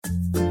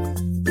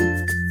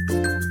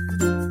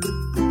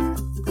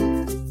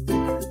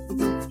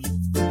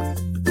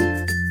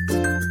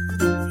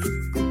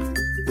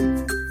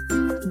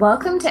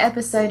Welcome to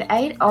episode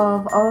 8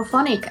 of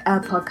Orophonic,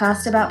 a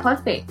podcast about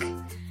podfic.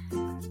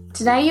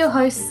 Today your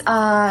hosts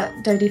are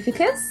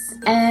Dodificus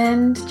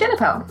and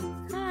Jennifer.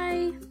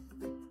 Hi.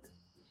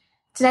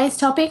 Today's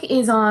topic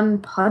is on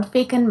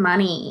podfic and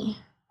money.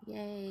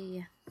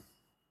 Yay.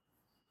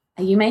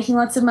 Are you making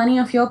lots of money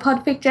off your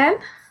podfic, Jen?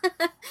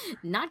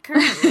 Not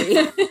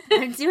currently.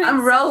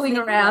 I'm rolling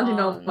around in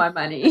all my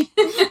money.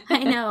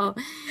 I know.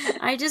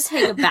 I just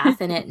take a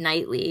bath in it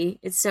nightly.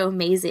 It's so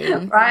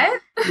amazing. Right?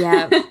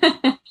 Yeah,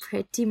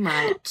 pretty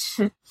much.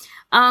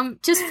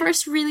 Just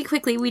first, really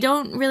quickly, we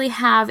don't really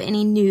have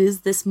any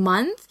news this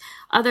month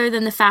other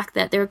than the fact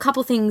that there are a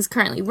couple things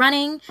currently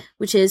running,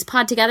 which is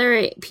Pod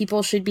Together.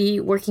 People should be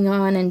working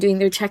on and doing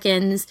their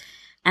check-ins.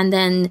 And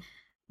then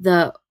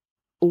the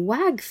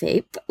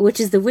WAGFAPE, which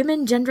is the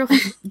Women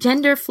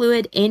Gender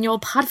Fluid Annual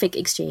Podfic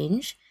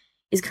Exchange,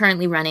 is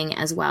currently running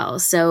as well.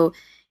 So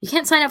you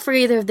can't sign up for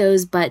either of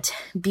those, but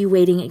be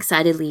waiting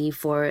excitedly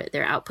for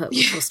their output,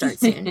 which will start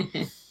soon.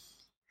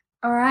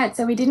 All right,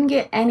 so we didn't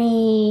get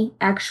any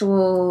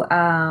actual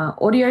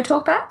audio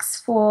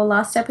talkbacks for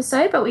last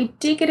episode, but we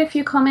did get a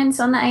few comments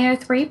on the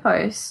AO3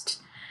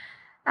 post.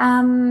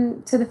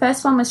 So the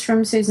first one was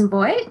from Susan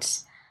Boyd,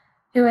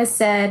 who has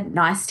said,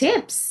 nice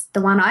tips.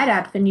 The one I'd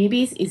add for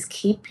newbies is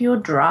keep your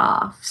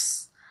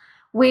drafts,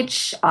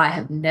 which I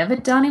have never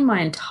done in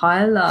my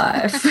entire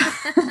life.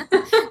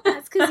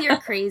 That's because you're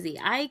crazy.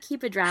 I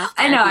keep a draft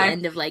at the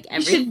end of everything.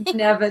 You should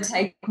never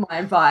take my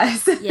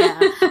advice. Yeah.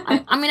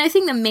 I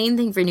think the main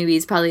thing for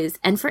newbies probably is,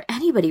 and for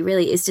anybody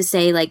really, is to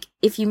say,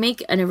 if you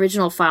make an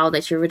original file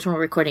that's your original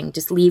recording,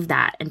 just leave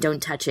that and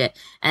don't touch it,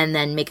 and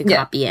then make a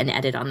copy and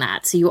edit on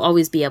that. So you'll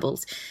always be able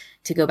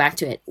to go back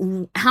to it.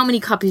 How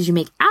many copies you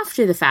make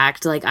after the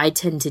fact, I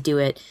tend to do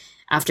it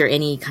after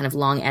any kind of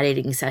long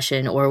editing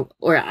session, or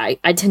I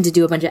tend to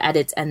do a bunch of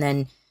edits and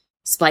then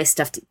splice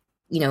stuff to,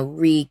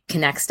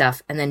 reconnect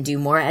stuff and then do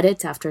more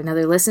edits after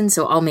another listen.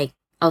 So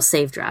I'll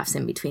save drafts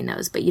in between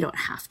those, but you don't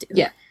have to.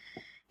 Yeah.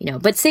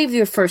 But save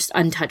your first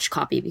untouched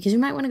copy because you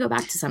might want to go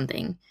back to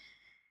something.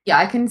 Yeah,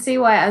 I can see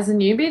why as a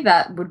newbie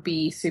that would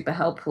be super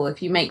helpful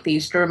if you make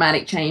these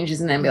dramatic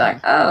changes and then be like,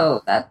 oh,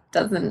 that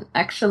doesn't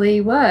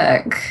actually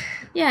work.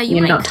 Yeah,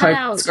 you might cut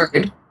out.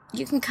 Screwed.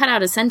 You can cut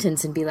out a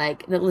sentence and be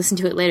like, listen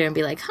to it later and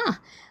be like,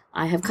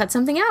 I have cut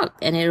something out,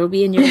 and it'll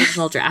be in your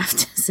original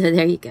draft. So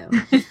there you go.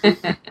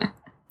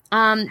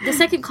 The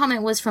second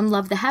comment was from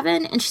Love the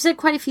Heaven, and she said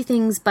quite a few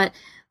things, but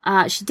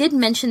she did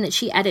mention that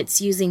she edits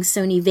using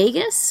Sony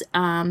Vegas,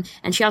 and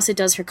she also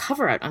does her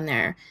cover art on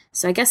there.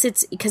 So I guess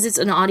it's because it's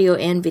an audio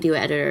and video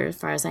editor, as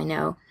far as I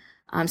know.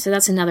 So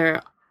that's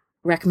another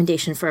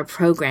recommendation for a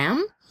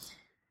program.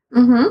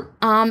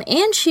 Mm-hmm.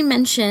 And she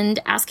mentioned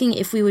asking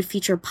if we would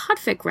feature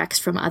podfic recs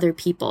from other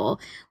people,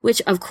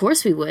 which of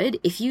course we would.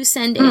 If you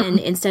send in,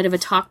 instead of a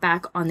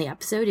talkback on the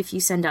episode, if you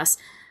send us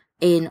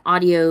an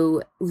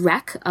audio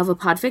rec of a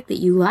podfic that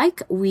you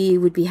like, we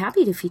would be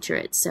happy to feature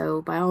it.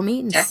 So by all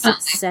means,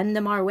 send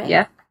them our way.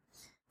 Yeah.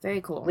 Very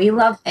cool. We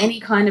love any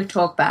kind of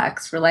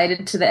talkbacks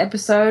related to the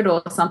episode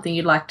or something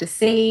you'd like to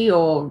see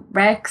or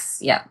recs.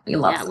 Yeah, we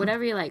love them.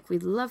 Whatever you like.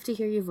 We'd love to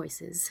hear your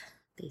voices,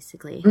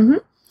 basically. Mm-hmm.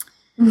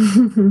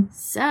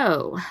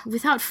 So,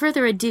 without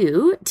further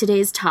ado,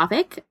 today's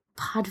topic,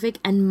 podfic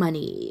and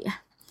money.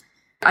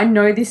 I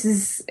know this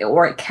is,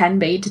 or it can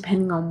be,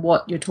 depending on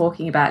what you're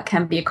talking about,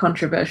 can be a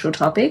controversial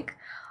topic.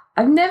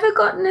 I've never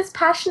gotten as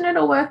passionate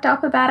or worked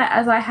up about it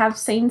as I have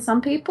seen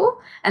some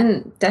people,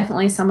 and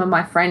definitely some of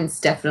my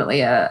friends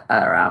definitely are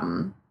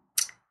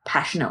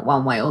passionate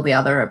one way or the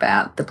other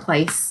about the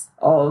place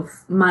of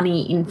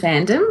money in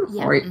fandom,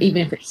 or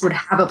even if it should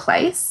have a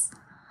place.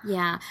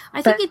 Yeah,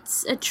 I think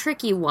it's a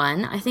tricky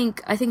one. I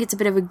think it's a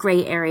bit of a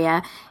gray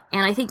area,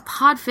 and I think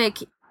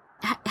podfic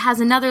has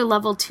another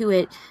level to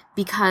it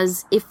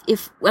because if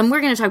and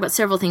we're going to talk about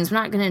several things.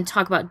 We're not going to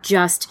talk about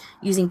just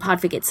using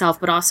podfic itself,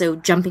 but also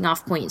jumping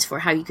off points for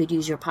how you could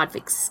use your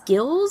podfic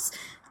skills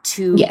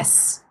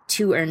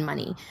to earn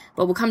money.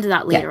 But we'll come to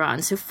that later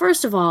on. So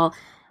first of all,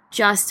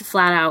 just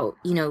flat out,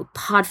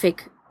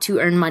 podfic to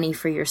earn money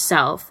for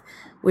yourself,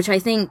 which I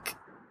think,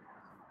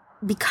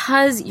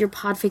 because you're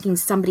podficking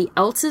somebody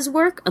else's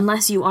work,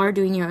 unless you are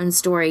doing your own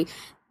story,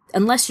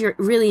 unless you're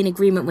really in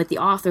agreement with the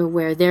author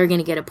where they're going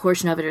to get a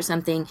portion of it or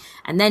something,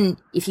 and then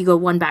if you go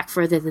one back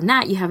further than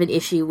that, you have an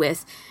issue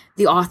with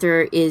the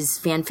author is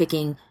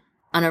fanficking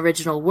an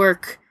original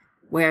work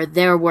where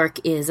their work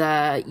is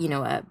a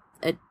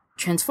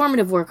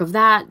transformative work of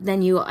that,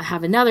 then you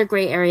have another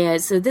gray area.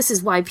 So this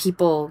is why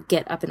people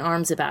get up in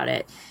arms about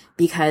it,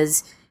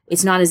 because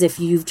it's not as if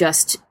you've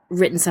just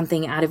written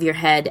something out of your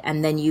head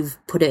and then you've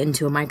put it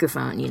into a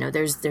microphone.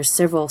 There's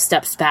several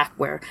steps back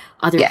where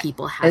other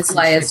people have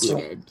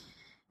contributed.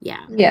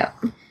 Yeah.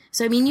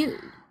 So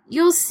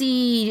you'll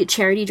see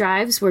charity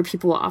drives where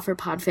people will offer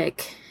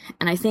podfic,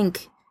 and I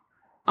think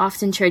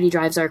often charity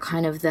drives are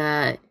kind of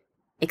the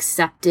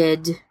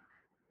accepted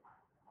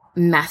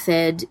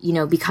method,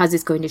 because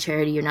it's going to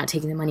charity, you're not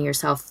taking the money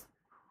yourself.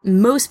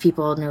 Most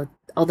people know,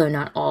 although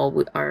not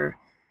all, are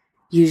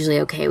usually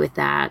okay with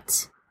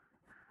that.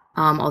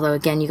 Although,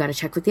 again, you got to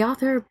check with the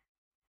author.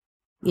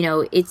 you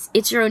know,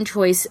 it's your own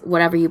choice,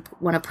 whatever you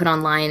want to put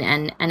online,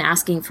 and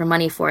asking for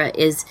money for it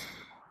is,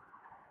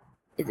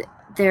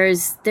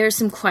 there's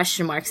some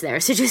question marks there.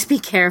 So just be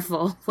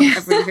careful,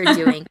 whatever you're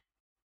doing.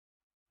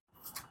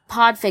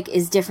 Podfic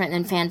is different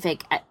than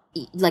fanfic.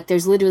 Like,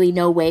 there's literally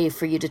no way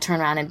for you to turn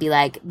around and be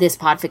like, this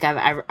podfic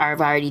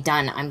I've already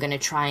done, I'm going to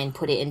try and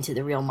put it into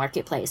the real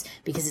marketplace,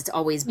 because it's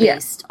always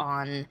based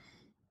on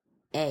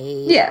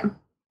a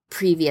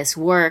previous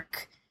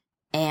work,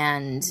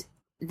 and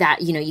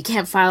that, you know, you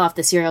can't file off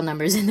the serial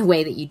numbers in the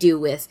way that you do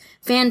with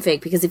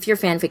fanfic, because if your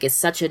fanfic is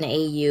such an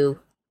AU,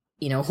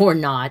 you know, or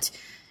not,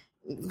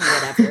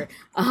 whatever,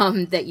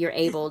 that you're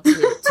able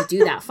to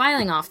do that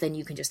filing off, then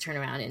you can just turn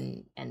around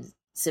and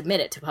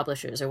submit it to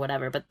publishers or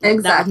whatever. But that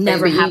would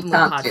never happen with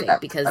Podfic,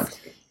 because,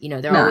 you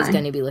know, they're always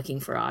going to be looking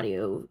for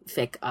audio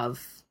fic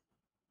of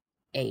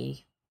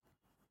a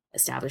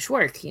established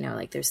work, you know,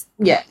 like there's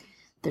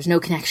no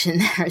connection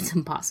there. It's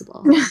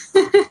impossible.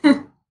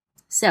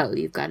 So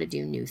you've got to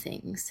do new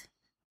things.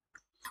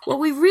 What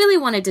we really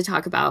wanted to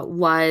talk about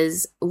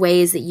was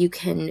ways that you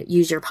can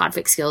use your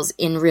Podfic skills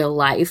in real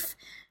life,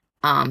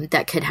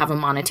 that could have a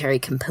monetary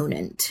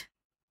component.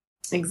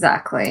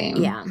 Exactly.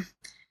 Yeah.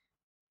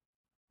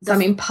 So, I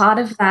mean, part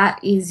of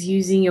that is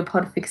using your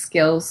Podfic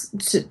skills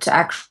to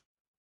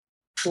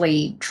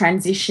actually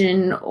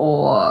transition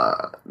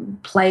or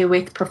play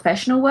with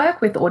professional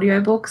work, with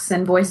audiobooks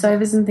and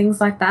voiceovers and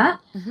things like that,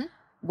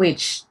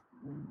 which,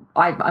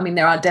 I mean,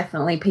 there are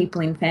definitely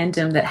people in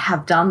fandom that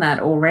have done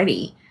that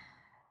already,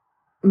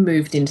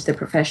 moved into the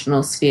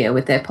professional sphere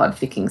with their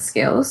podficking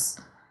skills,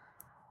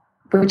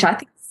 which I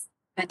think is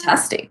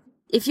fantastic.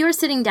 If you're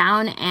sitting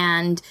down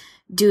and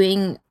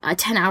doing a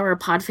 10-hour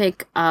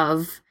podfic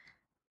of,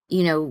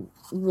 you know,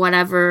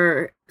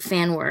 whatever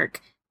fan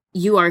work,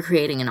 you are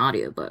creating an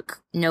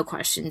audiobook, no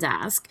questions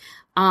asked.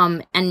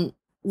 And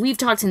we've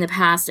talked in the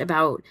past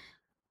about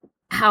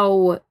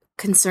how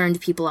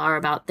concerned people are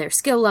about their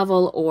skill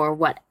level,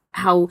 or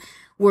how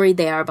worried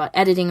they are about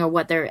editing or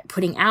what they're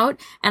putting out.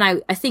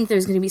 And I think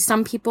there's going to be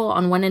some people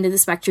on one end of the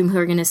spectrum who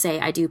are going to say,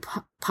 I do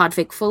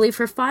podfic fully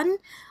for fun.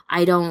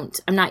 I'm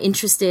not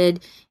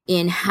interested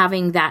in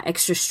having that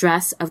extra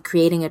stress of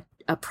creating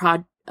a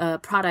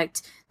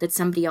product that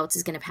somebody else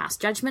is going to pass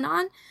judgment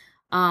on.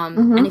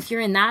 And if you're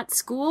in that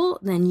school,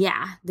 then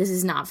yeah, this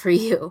is not for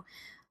you.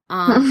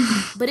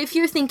 But if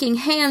you're thinking,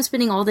 hey, I'm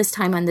spending all this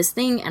time on this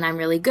thing and I'm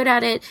really good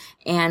at it,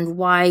 and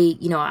why,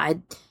 you know, I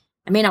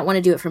may not want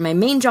to do it for my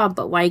main job,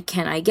 but why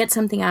can't I get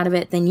something out of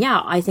it? Then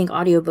yeah, I think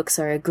audiobooks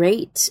are a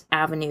great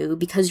avenue,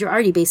 because you're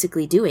already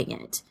basically doing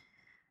it.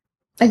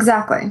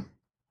 Exactly.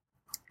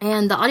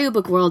 And the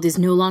audiobook world is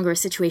no longer a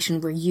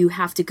situation where you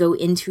have to go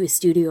into a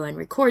studio and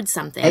record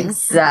something.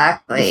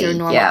 Exactly. If you're a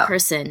normal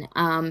person.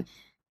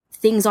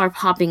 Things are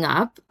popping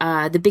up,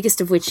 the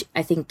biggest of which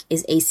I think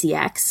is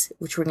ACX,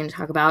 which we're going to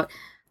talk about,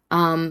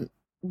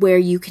 where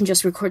you can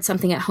just record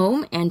something at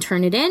home and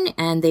turn it in,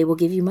 and they will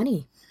give you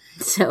money.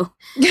 So,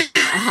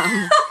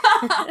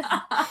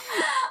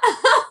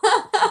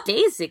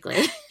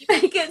 basically. You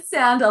make it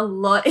sound a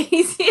lot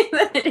easier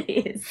than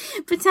it is.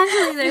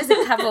 Potentially there's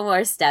a couple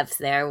more steps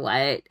there,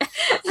 what?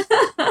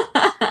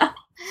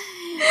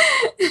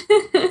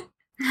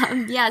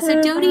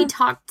 So Dodie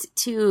talked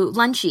to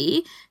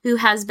Lunchy, who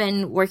has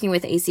been working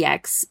with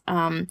ACX,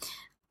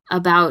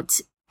 about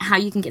how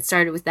you can get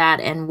started with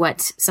that and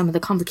what some of the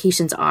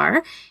complications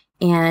are.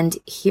 And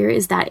here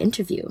is that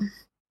interview.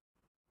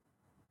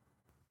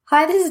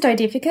 Hi, this is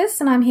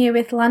Dodificus, and I'm here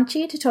with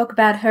Lunchy to talk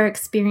about her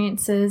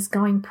experiences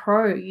going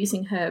pro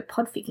using her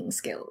podficking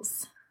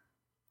skills.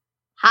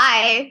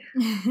 Hi.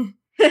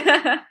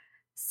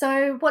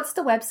 So what's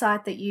the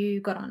website that you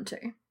got onto?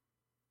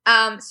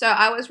 So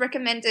I was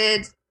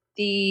recommended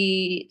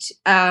the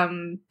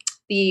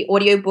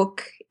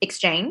audiobook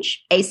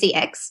exchange,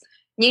 ACX.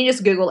 You can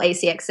just Google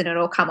ACX and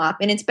it'll come up.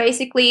 And it's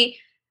basically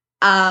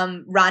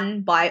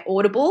run by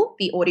Audible,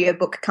 the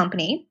audiobook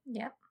company.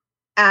 Yep.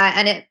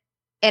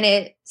 And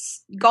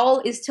its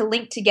goal is to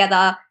link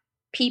together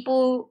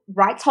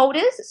rights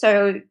holders,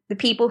 so the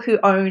people who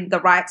own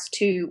the rights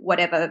to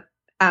whatever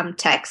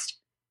text,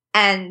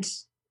 and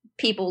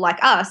people like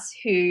us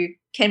who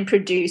can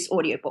produce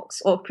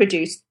audiobooks or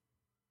produce,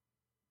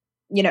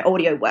 you know,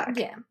 audio work.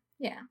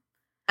 Yeah.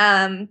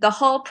 The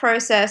whole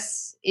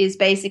process is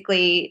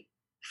basically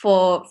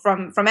from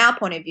our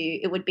point of view,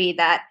 it would be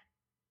that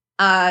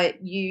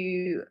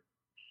you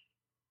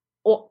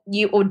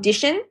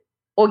audition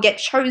or get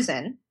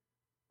chosen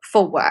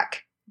for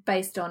work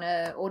based on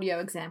an audio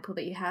example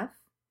that you have.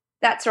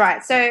 That's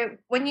right. So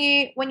when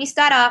you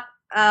start up,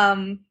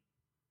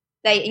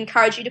 they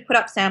encourage you to put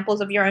up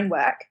samples of your own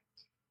work.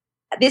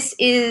 This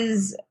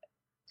is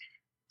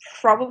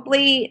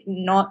probably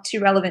not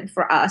too relevant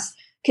for us,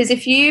 because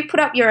if you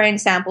put up your own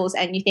samples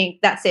and you think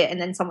that's it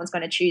and then someone's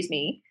going to choose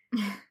me,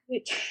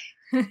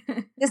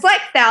 there's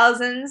like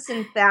thousands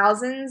and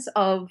thousands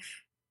of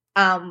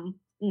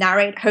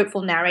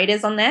hopeful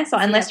narrators on there. So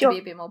unless you have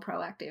to be a bit more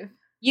proactive.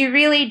 You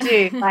really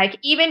do. Like,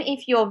 even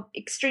if you're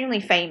extremely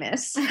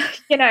famous,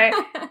 like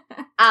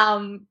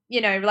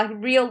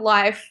real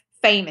life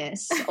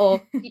famous,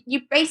 or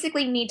you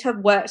basically need to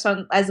work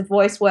on as a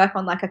voice work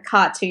on like a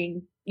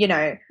cartoon, you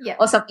know,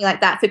 or something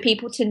like that for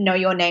people to know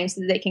your name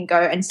so that they can go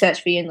and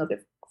search for you and look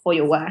for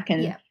your work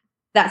and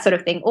that sort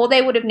of thing. Or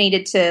they would have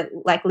needed to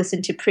like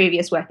listen to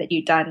previous work that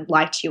you've done,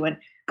 liked you, and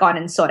gone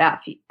and sort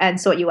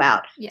you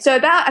out. So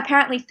about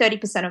apparently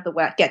 30% of the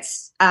work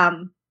gets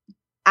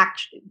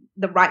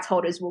the rights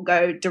holders will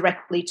go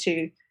directly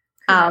to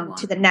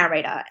the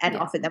narrator and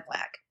offer them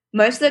work.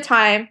 Most of the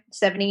time,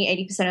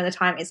 70-80% of the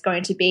time, it's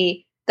going to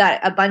be that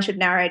a bunch of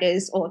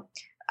narrators or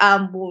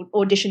will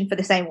audition for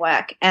the same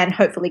work and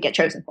hopefully get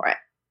chosen for it.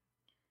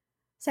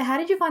 So how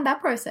did you find that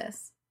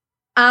process?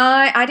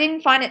 I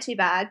didn't find it too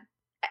bad.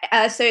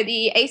 So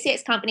the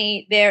ACX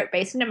company, they're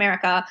based in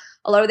America.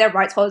 A lot of their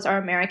rights holders are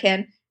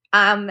American.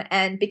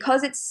 And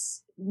because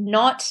it's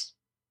not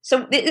 –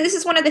 so this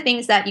is one of the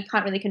things that you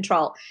can't really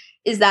control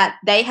is that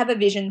they have a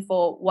vision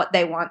for what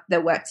they want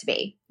their work to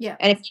be. Yeah.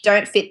 And if you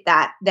don't fit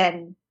that,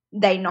 then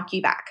they knock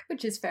you back.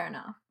 Which is fair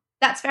enough.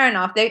 That's fair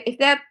enough. If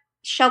they're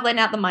shoveling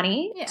out the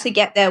money to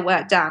get their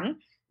work done,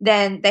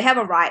 then they have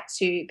a right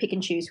to pick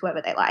and choose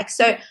whoever they like.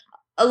 So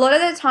a lot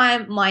of the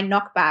time my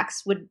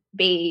knockbacks would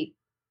be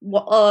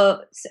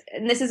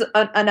and this is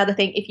another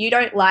thing, if you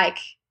don't like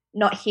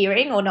not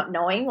hearing or not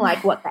knowing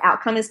like what the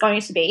outcome is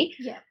going to be,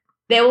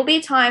 there will be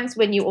times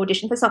when you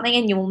audition for something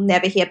and you will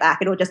never hear back.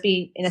 It'll just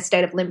be in a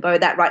state of limbo.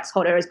 That rights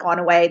holder has gone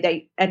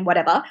away, and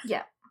whatever.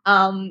 Yeah.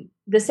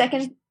 The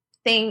second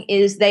thing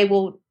is they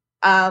will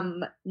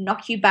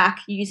knock you back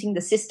using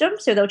the system.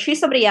 So they'll choose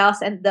somebody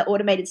else and the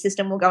automated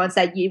system will go and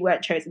say, you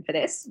weren't chosen for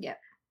this. Yeah.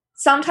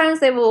 Sometimes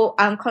they will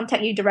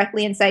contact you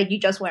directly and say, you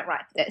just weren't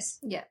right for this.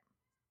 Yeah.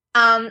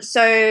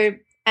 So,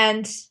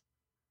 and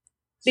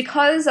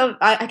because of,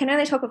 I can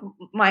only talk of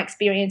my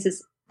experience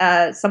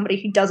as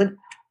somebody who doesn't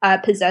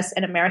possess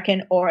an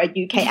American or a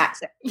UK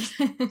accent.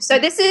 So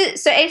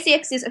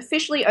ACX is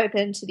officially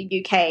open to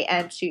the UK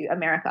and to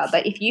America.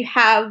 But if you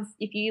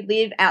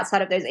live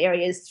outside of those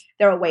areas,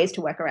 there are ways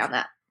to work around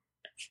that.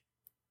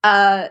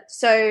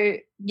 So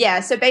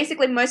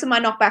basically most of my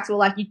knockbacks were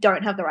like, you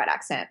don't have the right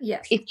accent.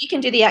 Yeah. If you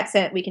can do the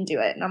accent, we can do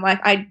it. And I'm like,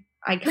 I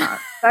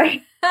can't. So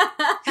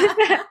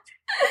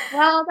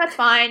well, that's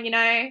fine, you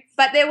know.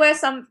 But there were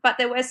some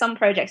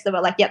projects that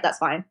were like, yep, that's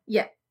fine.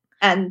 Yeah.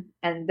 And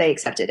they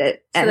accepted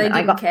it. So and they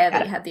didn't care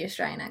that it. you had the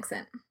Australian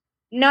accent.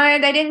 No,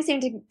 they didn't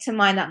seem to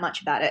mind that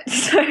much about it.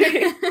 So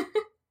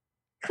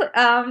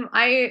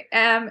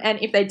and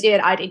if they did,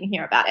 I didn't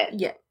hear about it.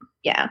 Yeah.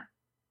 Yeah.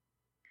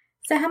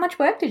 So how much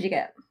work did you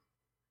get?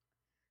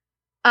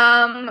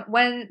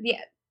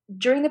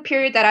 During the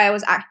period that I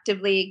was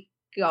actively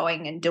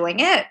going and doing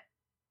it,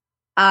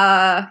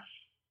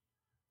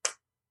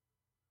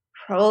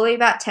 probably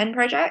about 10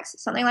 projects,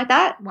 something like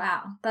that.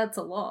 Wow, that's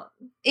a lot.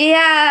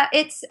 Yeah,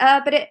 it's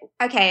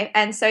okay.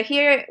 And so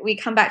here we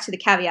come back to the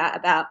caveat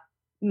about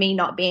me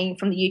not being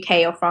from the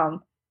UK or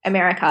from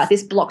America.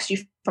 This blocks you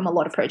from a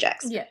lot of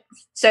projects. Yeah.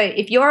 So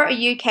if you're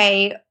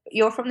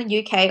from the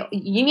UK,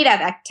 you need to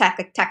have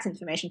tax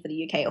information for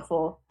the UK or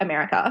for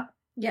America.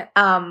 Yeah.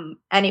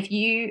 And if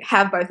you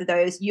have both of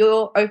those,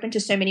 you're open to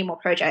so many more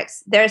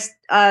projects. There's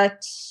 3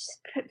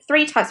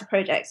 types of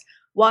projects.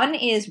 One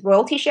is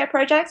royalty share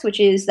projects, which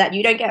is that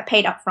you don't get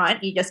paid up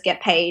front. You just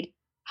get paid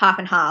half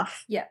and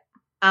half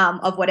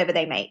of whatever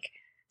they make.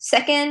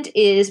 Second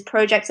is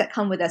projects that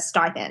come with a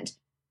stipend,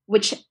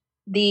 which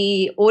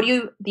the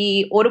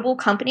Audible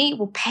company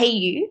will pay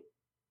you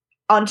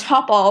on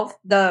top of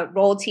the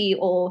royalty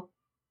or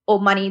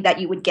money that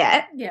you would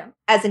get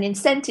as an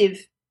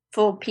incentive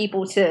for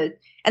people to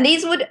 – and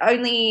these would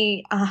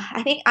only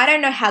I don't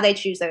know how they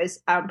choose those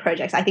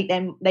projects. I think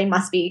they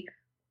must be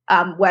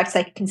works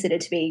they consider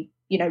to be –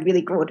 you know,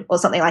 really good or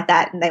something like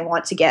that, and they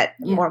want to get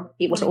more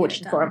people to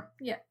audition for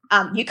them. Yeah.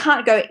 You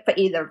can't go for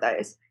either of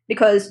those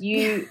because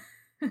you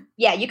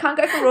can't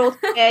go for royalty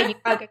share, you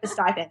can't go for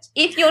stipends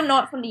if you're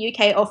not from the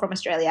UK or from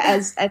Australia.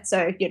 And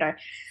so, you know,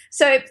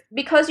 so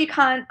because you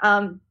can't,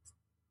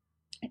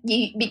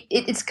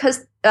 it's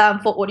because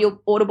for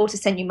Audible to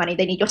send you money,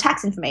 they need your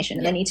tax information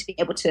and they need to be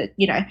able to,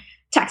 you know,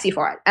 tax you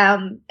for it.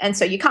 And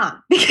so you can't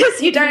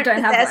because you don't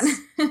possess, have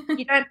one.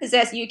 You don't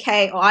possess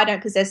UK, or I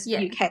don't possess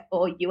UK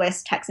or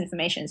US tax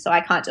information, so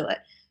I can't do it.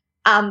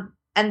 And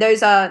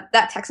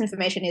that tax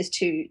information is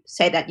to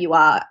say that you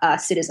are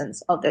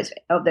citizens of those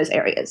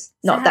areas.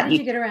 So how did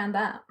you get around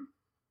that?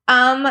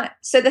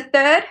 So the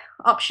third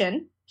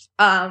option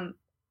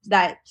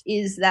that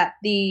is that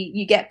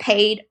you get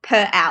paid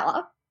per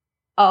hour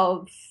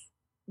of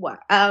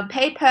work,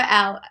 paid per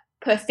hour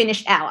per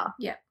finished hour.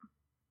 Yeah.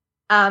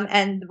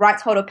 And the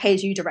rights holder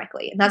pays you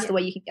directly, and that's the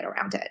way you can get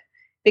around it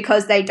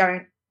because they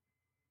don't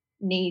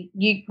need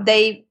you.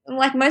 They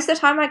like all the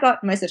time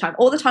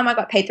I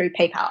got paid through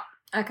PayPal.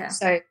 Okay.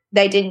 So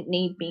they didn't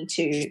need me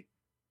to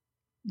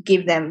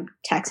give them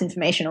tax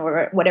information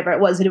or whatever it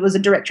was. It was a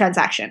direct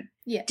transaction.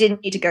 Yeah.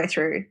 Didn't need to go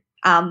through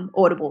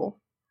Audible.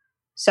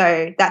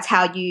 So that's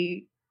how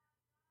you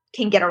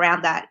can get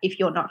around that if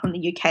you're not from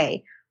the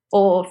UK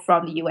or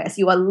from the US.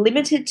 You are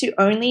limited to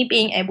only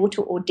being able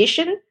to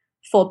audition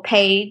for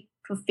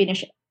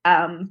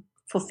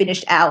for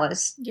finished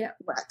hours Yeah.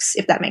 works,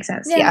 if that makes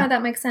sense. Yeah, no,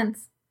 that makes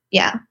sense.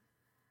 Yeah.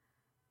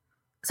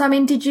 So, I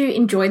mean, did you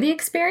enjoy the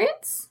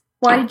experience?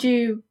 Why did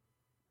you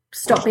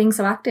stop being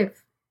so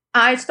active?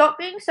 I stopped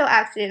being so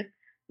active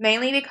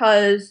mainly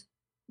because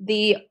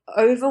the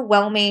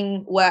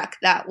overwhelming work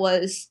that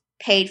was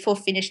paid for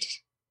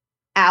finished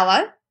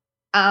hour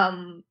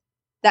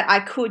that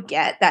I could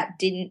get that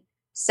didn't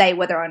say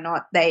whether or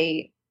not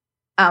they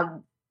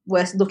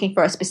were looking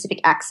for a specific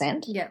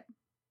accent. Yeah.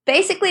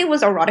 Basically, it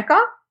was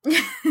erotica.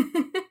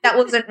 That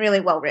wasn't really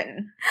well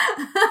written.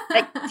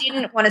 Like, you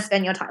didn't want to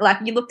spend your time. Like,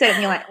 you looked at it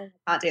and you're like, oh,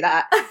 I can't do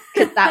that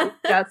because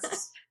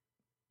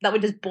that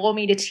would just bore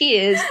me to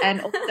tears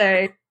and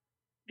also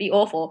be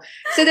awful.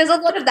 So there's a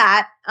lot of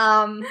that.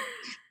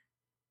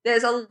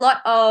 There's a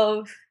lot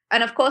of,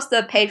 and of course,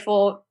 the paid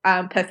for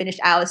per finished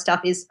hour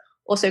stuff is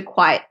also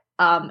quite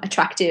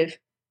attractive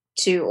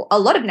to a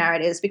lot of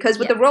narratives because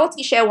with the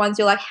royalty share ones,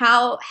 you're like,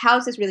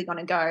 how's this really going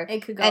to go?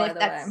 It could go and either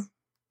way.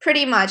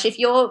 Pretty much, if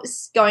you're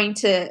going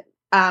to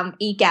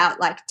eke out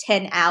like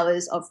 10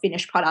 hours of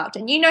finished product,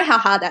 and you know how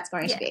hard that's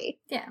going to be,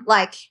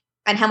 like,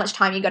 and how much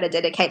time you got to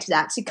dedicate to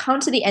that, to come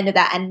to the end of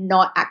that and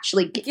not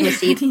actually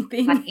receive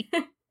money.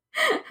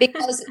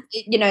 Because,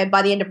 you know,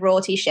 by the end of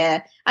royalty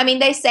share, I mean,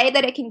 they say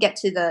that it can get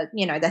to the,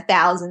 you know, the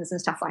thousands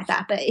and stuff like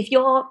that. But if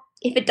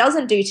it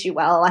doesn't do too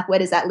well, like, where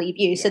does that leave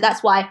you? So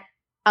that's why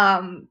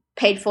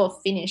paid per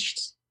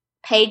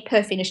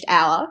finished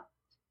hour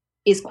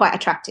is quite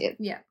attractive.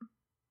 Yeah.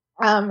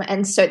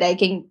 And so they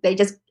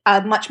just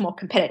are much more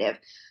competitive.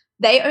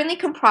 They only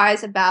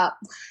comprise about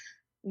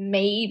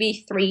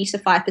maybe 3 to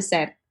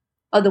 5%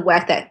 of the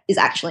work that is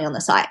actually on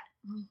the site.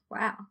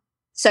 Wow.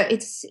 So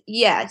it's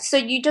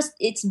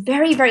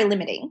very, very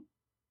limiting.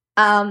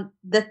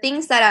 The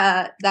things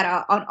that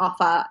are on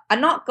offer are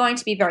not going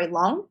to be very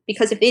long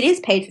because if it is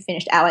paid for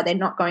finished hour, they're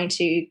not going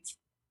to,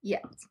 you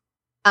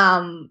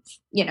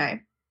know,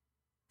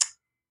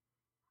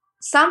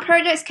 some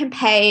projects can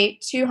pay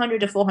 $200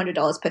 to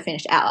 $400 per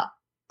finished hour.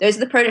 Those are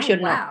the projects you're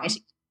not going to,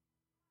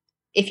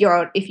 if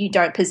you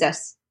don't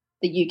possess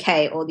the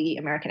UK or the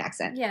American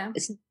accent. Yeah,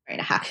 it's not going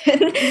to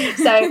happen.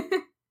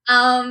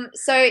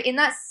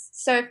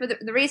 So for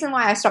the reason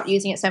why I stopped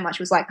using it so much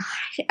was like,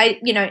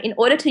 you know, in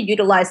order to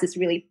utilize this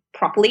really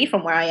properly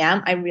from where I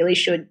am, I really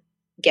should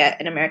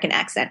get an American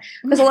accent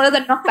because a lot of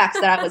the knockbacks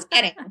that I was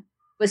getting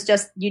was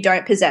just you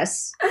don't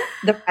possess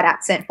the right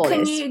accent for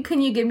this. Can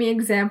you give me an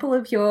example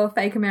of your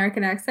fake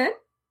American accent?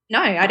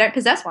 No, I don't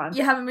possess one.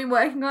 You haven't been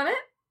working on it?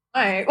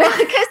 No, well,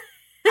 because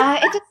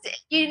it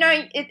just, you know,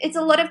 it's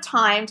a lot of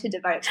time to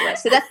devote to it.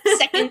 So that's the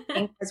second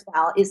thing as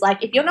well is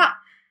like if you're not,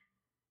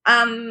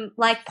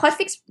 like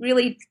Podfic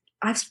really,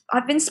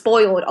 I've been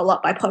spoiled a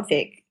lot by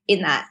Podfic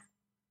in that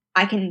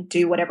I can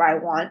do whatever I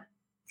want,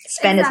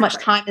 spend as much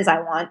time as I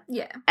want,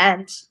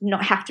 and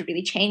not have to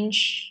really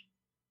change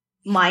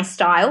my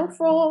style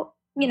for,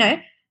 you know,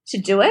 to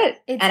do it.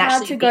 It's and hard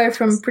actually to go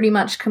from pretty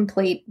much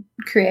complete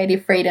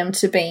creative freedom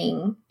to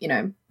being, you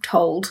know,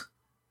 told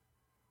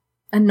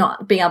and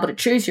not being able to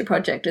choose your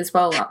project as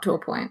well up to a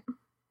point.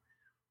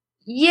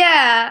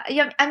 Yeah.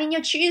 I mean,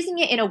 you're choosing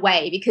it in a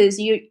way because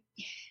if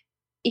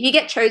you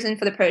get chosen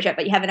for the project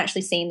but you haven't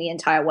actually seen the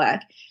entire work,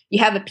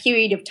 you have a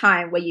period of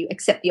time where you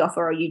accept the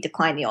offer or you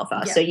decline the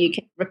offer. Yeah. So you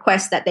can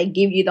request that they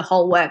give you the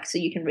whole work so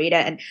you can read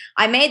it. And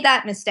I made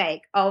that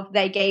mistake of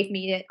they gave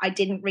me it. I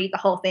didn't read the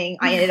whole thing.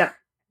 I ended up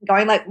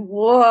going like,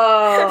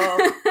 whoa.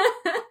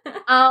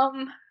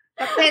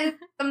 But then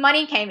the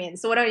money came in.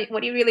 So what are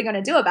you really going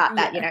to do about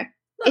that, you know?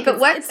 Look, if it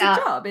works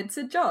out. It's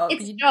a job.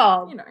 It's a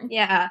job. You know.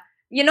 Yeah.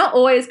 You're not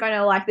always going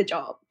to like the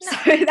job. No.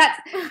 So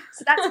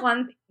that's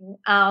one thing.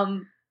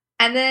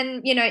 And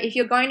then, you know, if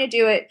you're going to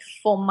do it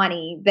for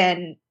money,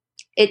 then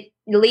it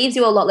leaves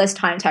you a lot less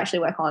time to actually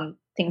work on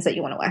things that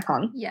you want to work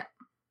on. Yeah.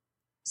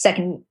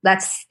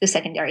 That's the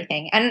secondary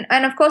thing.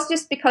 And of course,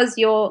 just because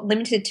you're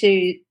limited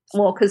to,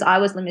 well, because I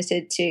was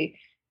limited to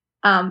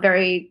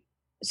very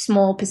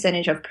small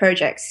percentage of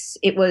projects,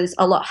 it was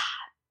a lot,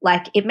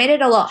 like it made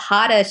it a lot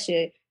harder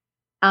to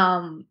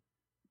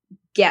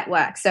get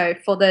work. So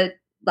for the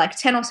like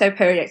 10 or so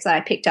projects that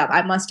I picked up,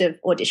 I must have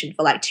auditioned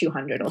for like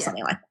 200 or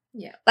something like that.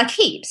 Yeah. Like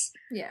heaps.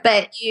 Yeah.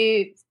 But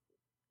you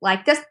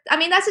like that's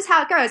just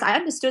how it goes. I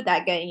understood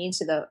that going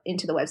into the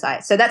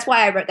website. So that's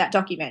why I wrote that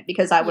document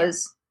because I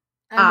was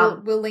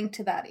and we'll link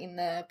to that in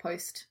the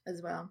post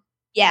as well.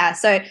 Yeah.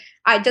 So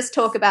I just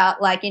talk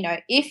about like, you know,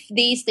 if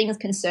these things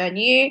concern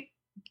you,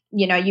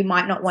 you know, you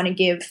might not want to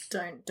give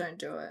don't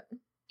do it.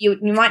 You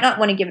might not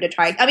want to give it a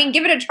try. I mean,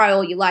 give it a try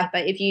all you like,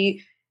 but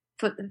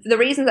for the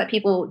reasons that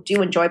people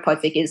do enjoy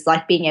Podfic is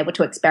like being able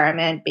to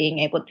experiment,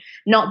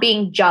 not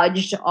being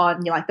judged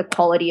on like the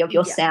quality of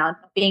your sound,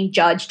 being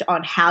judged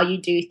on how you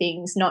do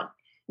things, not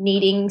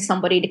needing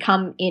somebody to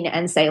come in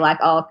and say like,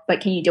 oh, but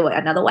can you do it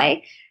another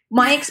way?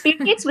 My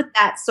experience with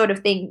that sort of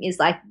thing is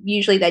like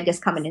usually they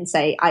just come in and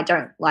say, I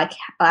don't like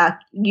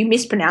you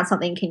mispronounce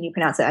something. Can you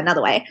pronounce it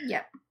another way?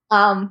 Yeah.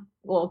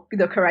 Or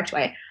the correct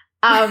way.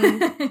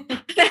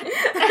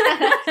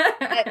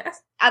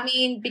 I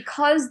mean,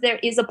 because there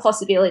is a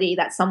possibility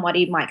that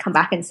somebody might come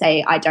back and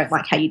say, I don't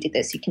like how you did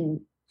this. Can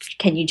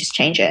you just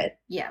change it?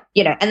 Yeah.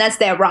 You know, and that's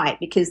their right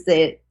because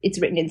it's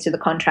written into the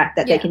contract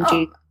that they can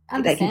do.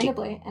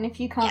 Understandably. And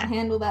if you can't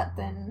handle that,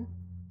 then.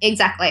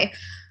 Exactly.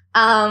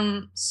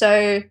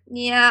 So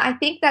yeah, I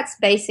think that's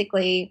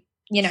basically,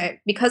 you know,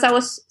 because I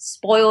was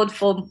spoiled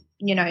for,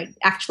 you know,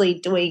 actually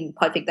doing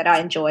podfic that I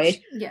enjoyed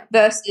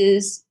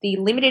versus the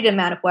limited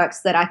amount of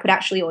works that I could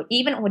actually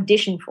even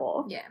audition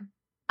for. Yeah.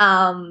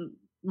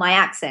 My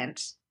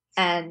accent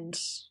and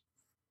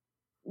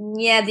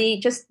the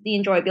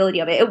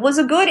enjoyability of it. It was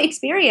a good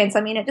experience.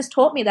 I mean, it just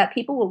taught me that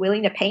people were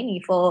willing to pay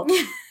me for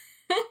to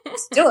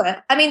do it.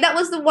 I mean, that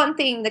was the one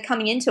thing that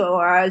coming into it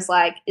where I was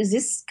like, is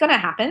this going to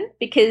happen?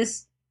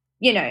 Because,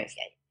 you know,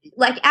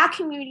 like our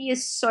community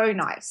is so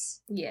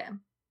nice. Yeah.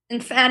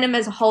 And fandom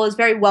as a whole is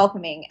very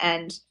welcoming,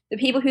 and the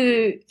people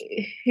who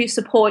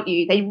support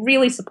you, they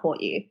really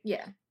support you.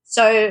 Yeah.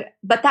 So,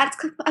 but that's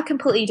a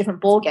completely different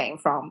ball game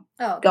from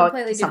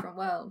completely different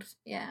world.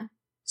 Yeah.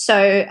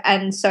 So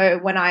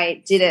when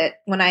I did it,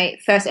 when I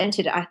first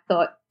entered it, I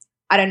thought,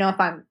 I don't know if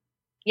I'm,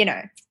 you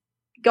know,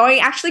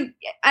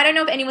 I don't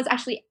know if anyone's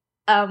actually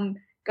going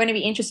to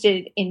be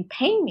interested in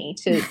paying me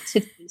to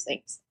do these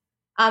things.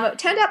 It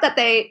turned out that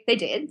they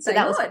did. So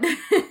that was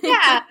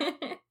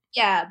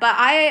yeah. But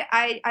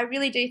I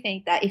really do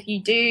think that if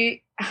you do,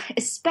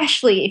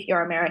 especially if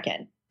you're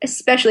American,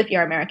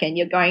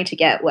 you're going to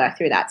get work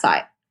through that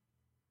site.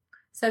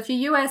 So if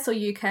you're US or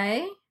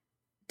UK,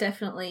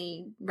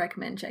 definitely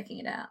recommend checking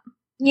it out.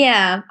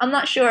 Yeah, I'm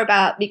not sure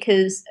about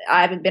because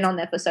I haven't been on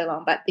there for so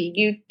long, but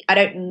I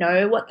don't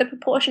know what the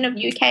proportion of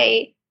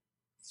UK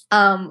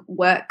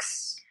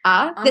works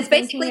are. I'm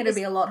thinking it'll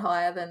be a lot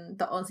higher than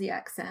the Aussie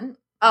accent.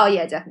 Oh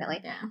yeah,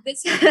 definitely. Yeah. But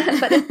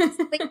there's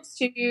links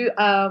to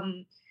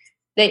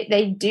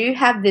they do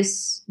have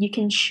this. You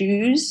can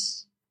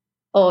choose,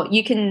 or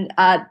you can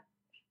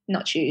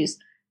not choose,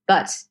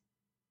 but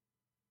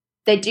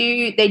they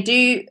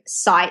do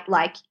cite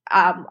like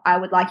I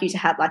would like you to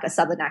have like a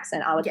southern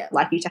accent. I would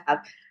like you to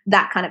have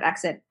that kind of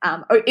accent.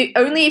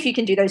 Only if you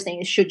can do those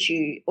things should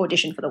you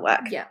audition for the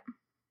work. Yeah.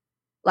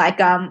 Like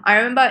I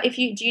remember do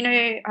you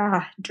know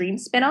Dream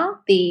Spinner?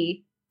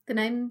 The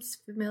name's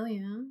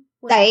familiar.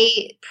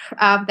 They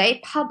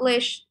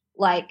publish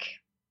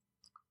like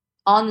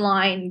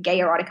online gay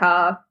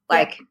erotica,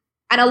 like,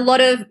 and a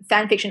lot of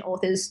fan fiction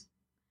authors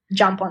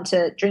jump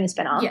onto Dream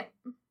Spinner. Yeah.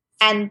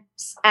 And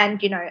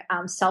you know,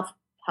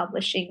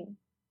 self-publishing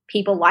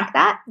people like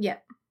that. Yeah.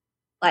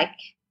 Like,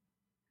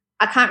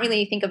 I can't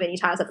really think of any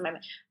titles at the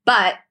moment,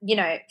 but you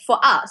know, for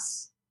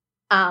us,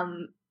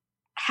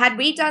 had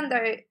we done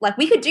like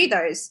we could do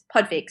those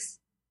podfics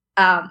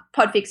of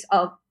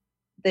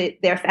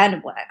their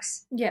fandom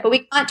works. Yeah. But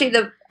we can't do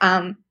the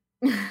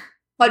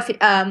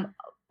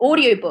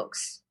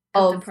audiobooks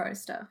of the pro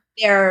stuff.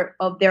 Their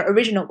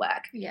original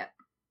work. Yeah.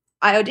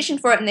 I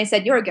auditioned for it and they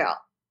said, "You're a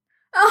girl."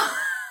 Oh.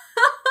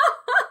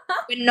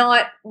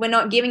 We're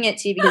not giving it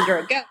to you because you're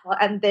a girl,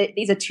 and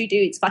these are two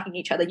dudes fucking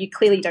each other. You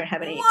clearly don't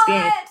have any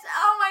experience.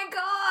 Oh my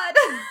god.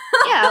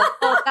 Yeah,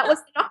 well, that was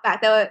the knockback.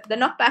 The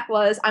knockback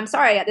was, I'm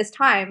sorry, at this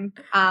time,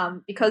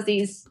 because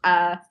these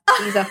are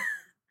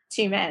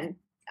two men,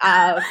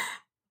 we're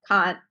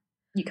not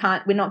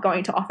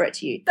going to offer it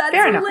to you. That's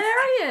Fair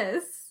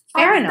hilarious.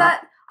 Fair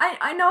enough.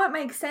 I know it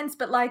makes sense,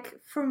 but like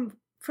from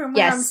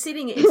where I'm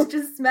sitting, it's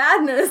just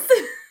madness.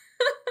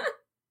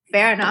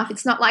 Fair enough.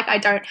 It's not like I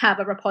don't have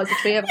a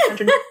repository of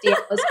 150 hours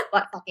of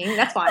butt fucking.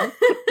 That's fine.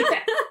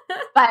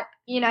 But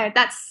you know,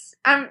 that's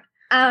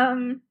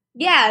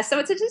yeah.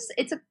 So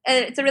it's a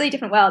really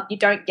different world. You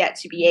don't get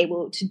to be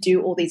able to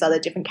do all these other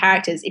different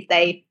characters if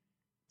they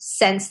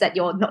sense that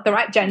you're not the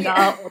right gender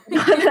or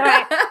not the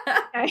right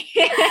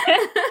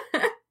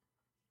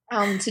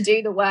to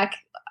do the work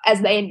as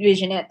they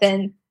envision it.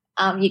 Then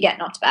you get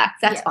knocked back.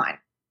 That's fine.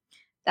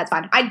 That's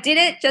fine. I did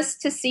it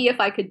just to see if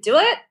I could do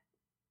it.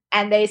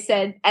 And they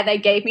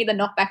gave me the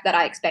knockback that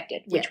I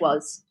expected, which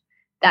was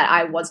that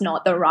I was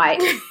not the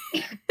right,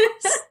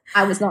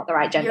 I was not the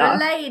right gender. You're a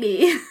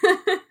lady.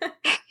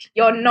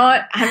 You're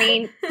not,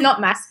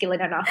 not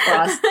masculine enough for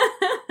us.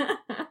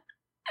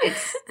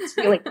 It's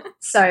really,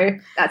 so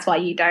that's why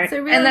you don't.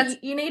 So really,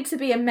 you need to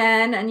be a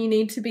man and you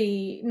need to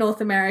be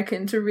North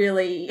American to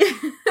really be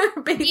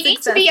successful. You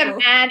need to be a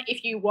man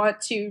if you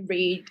want to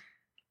read,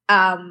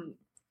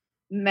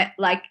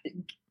 like,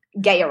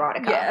 gay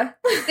erotica. Yeah.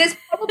 There's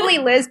probably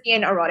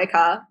lesbian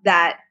erotica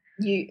that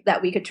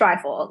we could try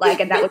for, like,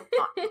 and that would be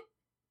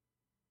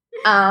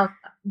fun.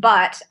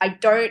 But I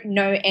don't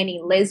know any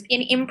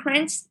lesbian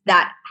imprints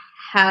that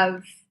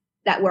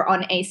were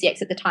on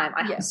ACX at the time.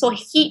 I saw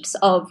heaps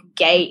of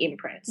gay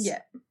imprints.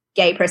 Yeah.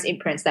 Gay press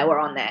imprints that were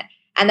on there.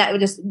 And that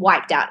would just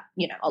wiped out,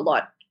 you know, a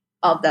lot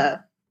of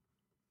the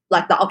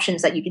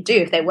options that you could do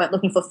if they weren't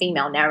looking for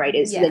female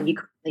narrators, then you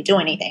couldn't really do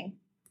anything.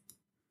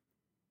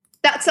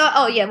 That's so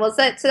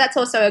that's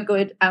also a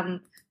good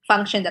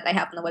function that they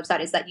have on the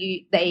website, is that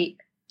you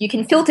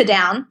can filter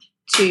down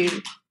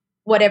to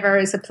whatever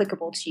is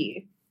applicable to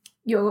you.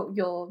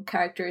 Your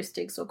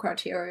characteristics or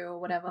criteria or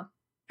whatever.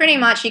 Pretty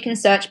much, you can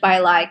search by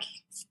like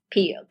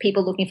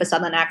people looking for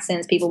Southern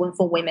accents, people looking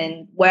for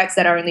women, works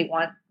that are only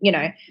one,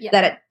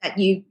 that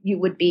you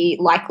would be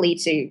likely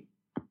to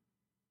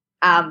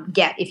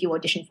get if you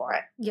audition for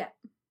it. Yeah.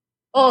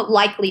 Or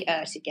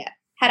likelier to get.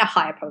 Had a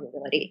higher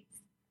probability.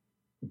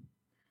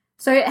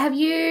 So have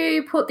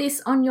you put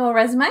this on your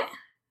resume?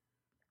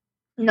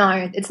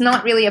 No, it's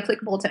not really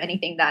applicable to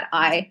anything that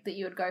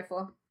you would go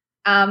for.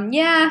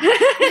 Yeah.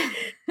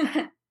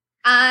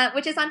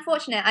 Which is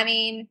unfortunate. I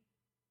mean,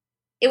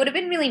 it would have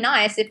been really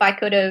nice if I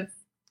could have,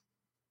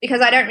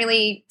 because I don't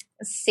really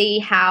see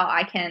how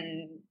I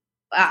can.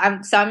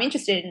 I'm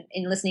interested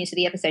in listening to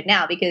the episode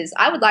now, because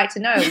I would like to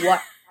know what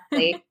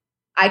exactly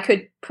I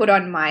could put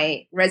on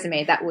my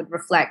resume that would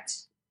reflect,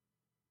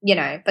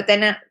 but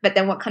then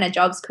what kind of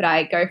jobs could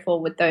I go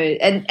for with those?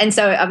 And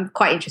so I'm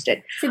quite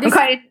interested. So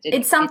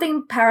it's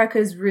something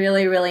Parika's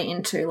really, really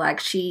into. Like,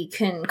 she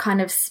can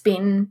kind of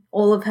spin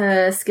all of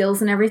her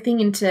skills and everything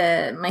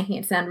into making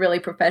it sound really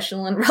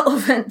professional and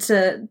relevant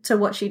to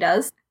what she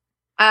does.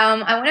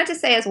 I wanted to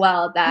say as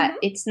well that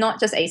it's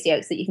not just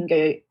ACX that you can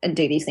go and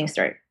do these things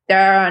through.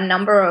 There are a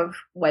number of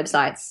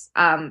websites,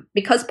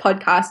 because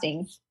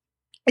podcasting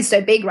is so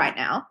big right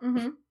now.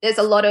 There's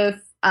a lot of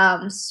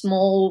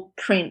small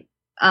print,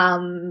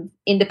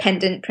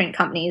 independent print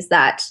companies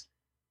that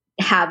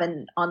have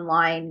an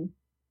online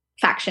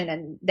faction,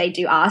 and they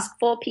do ask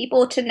for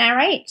people to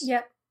narrate.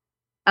 Yep.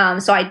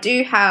 So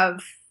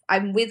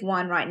I'm with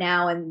one right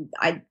now, and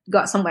I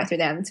got some work through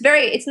them.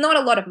 It's not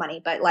a lot of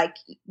money, but like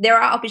there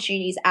are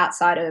opportunities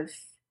outside of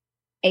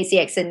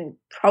ACX and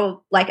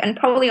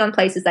probably on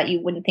places that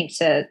you wouldn't think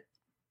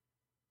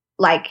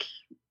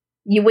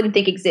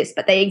exist,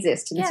 but they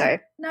exist. And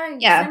send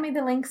me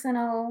the links and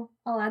I'll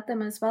add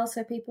them as well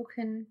so people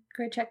can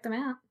go check them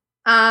out.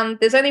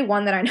 There's only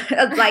one that I know,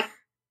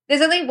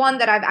 there's only one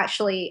that I've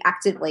actually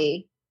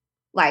actively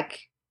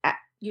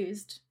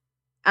used.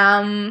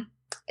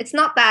 It's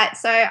not that,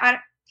 so I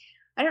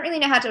don't really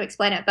know how to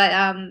explain it, but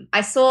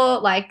I saw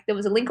there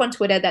was a link on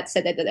Twitter that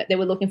said that they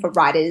were looking for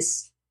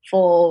writers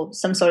for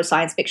some sort of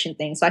science fiction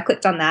thing. So I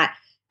clicked on that,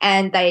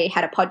 and they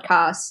had a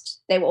podcast.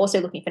 They were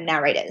also looking for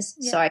narrators.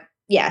 Yeah.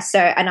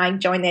 And I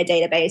joined their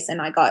database,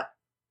 and I got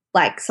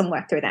some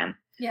work through them.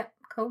 Yeah,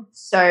 cool.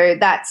 So I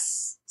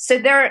guess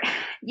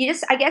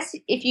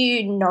if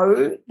you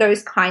know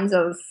those kinds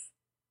of,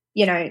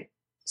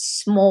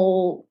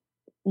 small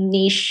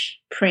niche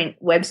print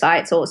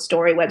websites or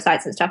story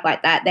websites and stuff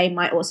like that, they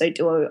might also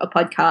do a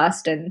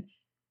podcast and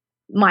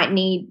might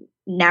need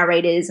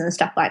narrators and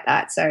stuff like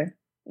that. So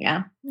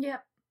yeah.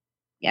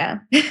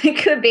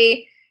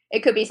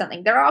 It could be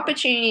something. There are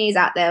opportunities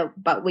out there,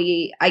 but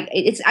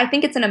I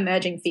think it's an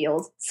emerging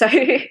field. So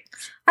I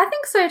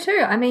think so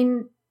too. I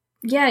mean,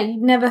 yeah,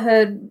 you'd never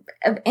heard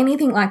of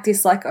anything like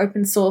this, like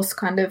open source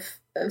kind of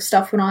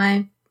stuff when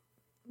I,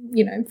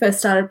 first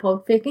started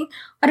podficking.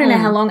 I don't know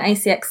how long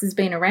ACX has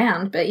been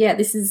around, but yeah,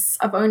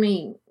 I've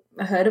only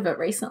heard of it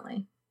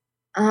recently.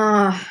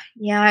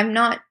 Yeah, I'm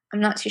not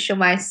too sure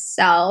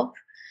myself.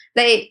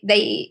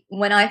 They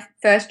when I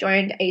first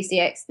joined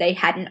ACX, they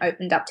hadn't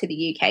opened up to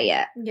the UK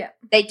yet. Yeah,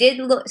 they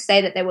did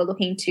say that they were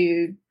looking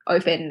to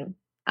open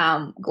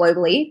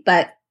globally,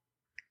 but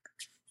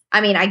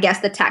I mean, I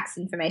guess the tax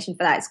information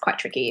for that is quite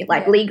tricky.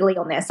 Legally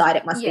on their side,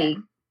 it must be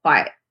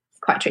quite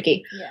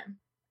tricky. Yeah.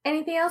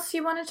 Anything else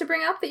you wanted to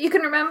bring up that you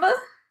can remember?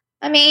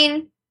 I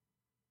mean,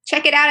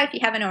 check it out if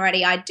you haven't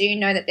already. I do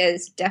know that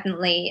there's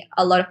definitely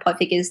a lot of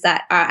podfiggers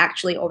that are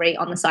actually already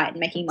on the site and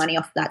making money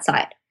off that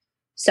site.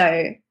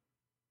 So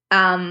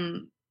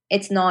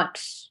it's not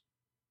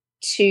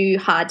too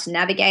hard to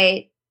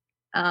navigate,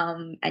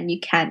 and you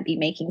can be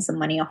making some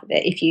money off of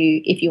it if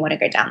you want to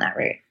go down that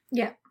route.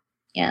 Yeah.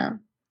 Yeah.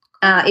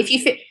 If you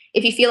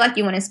feel like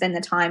you want to spend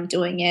the time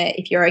doing it,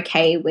 if you're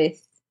okay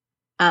with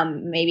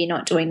maybe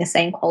not doing the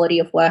same quality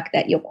of work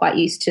that you're quite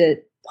used to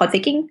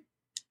podficking,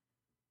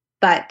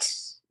 but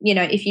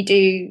if you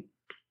do.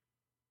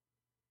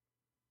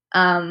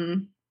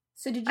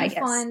 So did you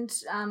find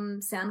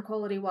sound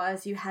quality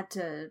wise you had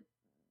to?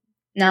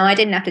 No, I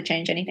didn't have to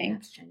change anything.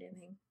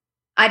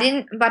 I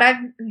didn't, but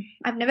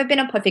I've never been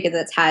a podfigger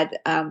that's had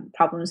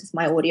problems with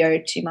my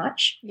audio too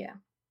much. Yeah,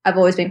 I've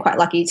always been quite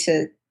lucky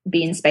to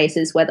be in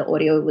spaces where the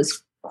audio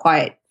was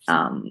quite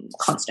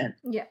constant.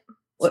 Yeah.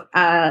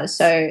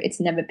 So it's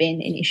never been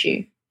an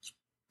issue.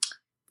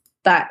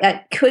 But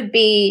it could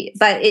be,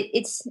 but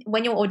it's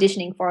when you're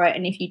auditioning for it,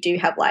 and if you do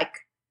have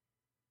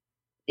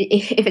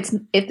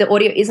if the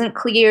audio isn't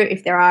clear,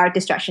 if there are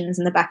distractions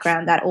in the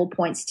background, that all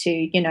points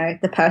to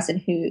the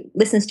person who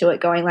listens to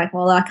it going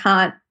well, I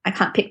can't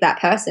pick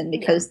that person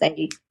because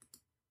they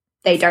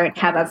don't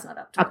have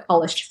a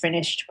polished,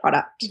 finished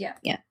product. Yeah.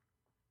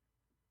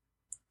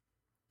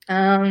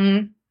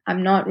 I'm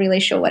not really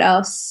sure what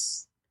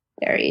else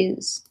there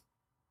is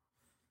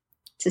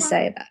to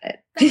say about it.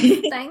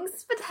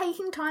 Thanks for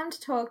taking time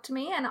to talk to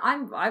me, and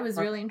I was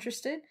really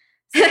interested.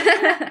 So,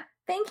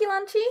 thank you,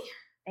 Lunchy.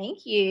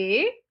 Thank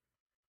you.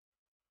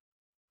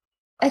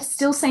 It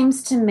still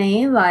seems to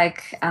me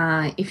like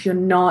if you're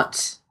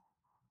not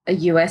a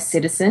US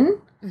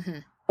citizen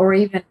or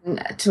even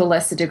to a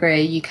lesser degree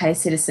a UK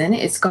citizen,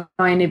 it's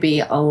going to be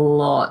a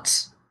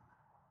lot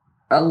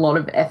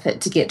of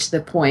effort to get to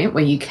the point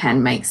where you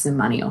can make some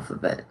money off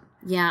of it.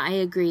 Yeah, I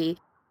agree.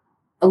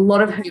 A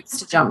lot of hoops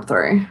to jump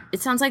through.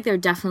 It sounds like they're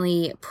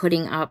definitely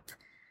putting up,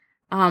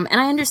 and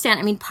I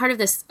understand, I mean, part of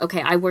this,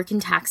 okay, I work in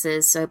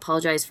taxes, so I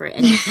apologize for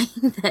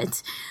anything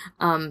that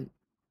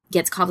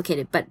gets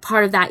complicated, but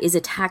part of that is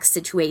a tax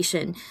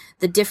situation.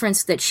 The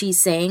difference that she's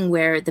saying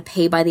where the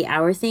pay by the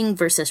hour thing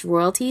versus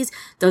royalties,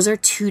 those are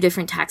two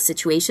different tax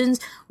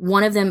situations.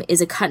 One of them is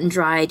a cut and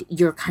dried,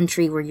 your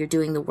country where you're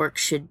doing the work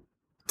should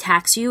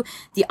tax you.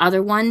 The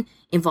other one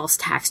involves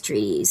tax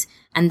treaties,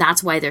 and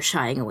that's why they're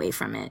shying away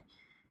from it.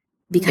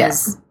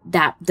 Because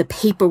that the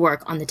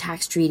paperwork on the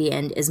tax treaty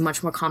end is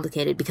much more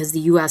complicated because the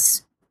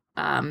U.S.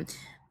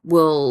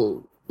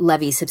 Will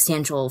levy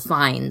substantial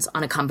fines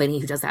on a company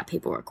who does that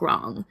paperwork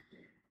wrong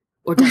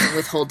or doesn't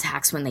withhold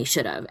tax when they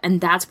should have. And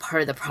that's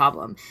part of the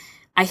problem.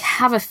 I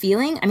have a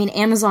feeling, I mean,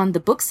 Amazon, the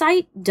book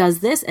site, does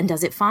this and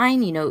does it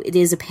fine. You know, it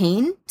is a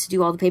pain to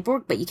do all the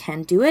paperwork, but you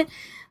can do it.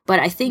 But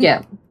I think,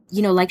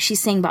 you know, like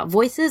she's saying about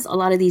voices, a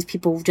lot of these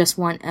people just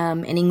want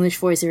an English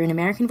voice or an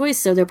American voice.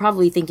 So they're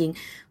probably thinking,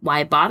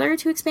 why bother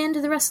to expand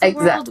to the rest of the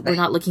world? We're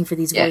not looking for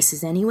these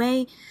voices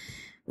anyway,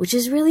 which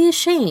is really a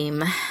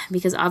shame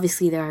because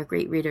obviously there are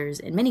great readers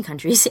in many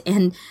countries.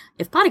 And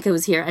if Boudica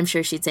was here, I'm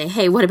sure she'd say,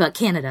 hey, what about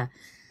Canada?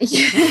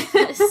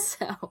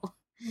 So...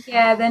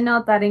 yeah, they're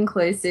not that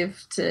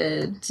inclusive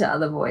to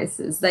other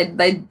voices.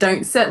 They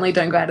certainly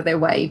don't go out of their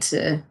way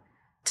to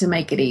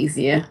make it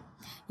easier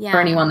for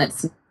anyone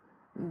that's so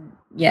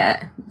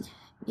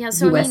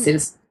US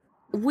citizen.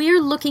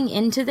 We're looking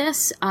into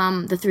this.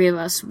 The three of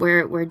us,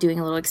 we're doing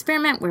a little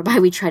experiment whereby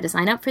we try to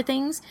sign up for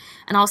things.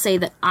 And I'll say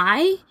that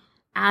I,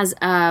 as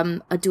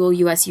a dual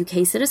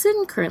US-UK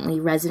citizen, currently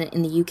resident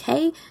in the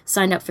UK,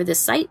 signed up for this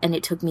site, and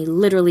it took me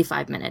literally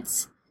 5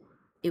 minutes.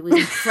 It was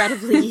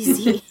incredibly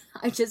easy.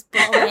 I just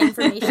put all my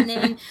information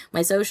in,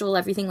 my social,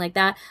 everything like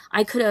that.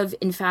 I could have,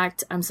 in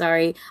fact, I'm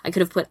sorry, I could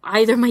have put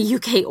either my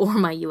UK or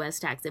my US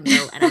tax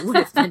info and I would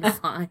have been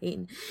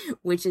fine,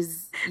 which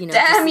is, you know.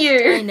 Damn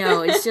you! I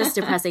know, it's just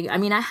depressing. I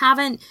mean, I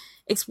haven't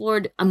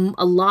explored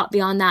a lot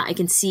beyond that. I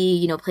can see,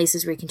 you know,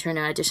 places where you can turn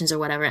in auditions or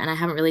whatever, and I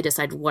haven't really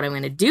decided what I'm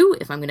going to do,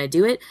 if I'm going to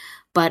do it.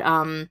 But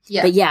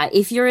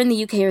if you're in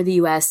the UK or the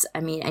US, I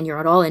mean, and you're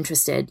at all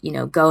interested, you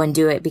know, go and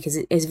do it because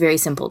it is very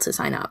simple to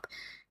sign up.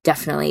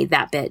 Definitely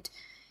that bit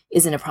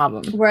isn't a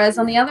problem. Whereas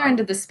on the other end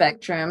of the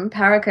spectrum,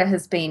 Parika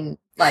has been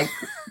like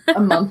a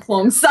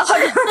month-long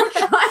saga.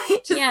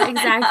 Yeah,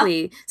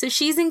 exactly. So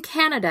she's in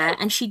Canada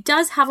and she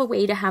does have a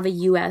way to have a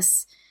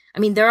US, I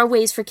mean, there are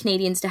ways for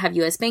Canadians to have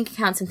US bank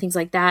accounts and things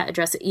like that,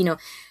 address it, you know,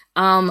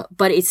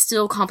 but it's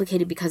still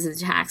complicated because of the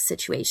tax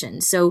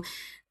situation. So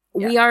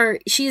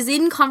she is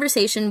in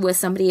conversation with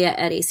somebody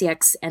at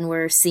ACX and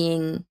we're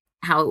seeing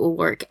how it will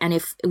work. And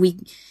if we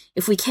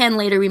can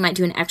later, we might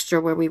do an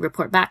extra where we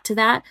report back to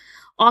that.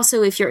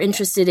 Also, if you're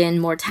interested in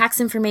more tax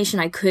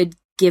information, I could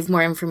give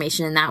more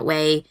information in that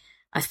way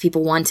if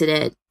people wanted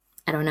it.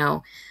 I don't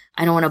know.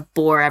 I don't want to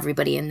bore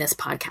everybody in this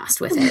podcast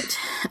with it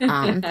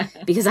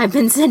because I've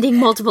been sending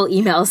multiple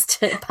emails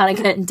to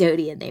Boudica and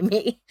Dodie, and they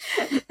may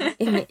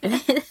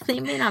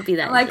not be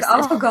that like,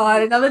 interested. oh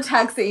God, another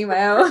tax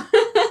email.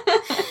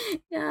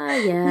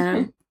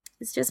 Yeah.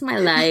 It's just my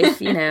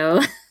life, you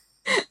know.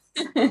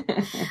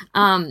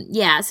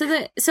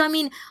 So I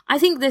mean, I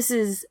think this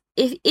is,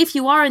 if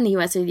you are in the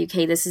US or the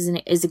UK, this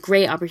is a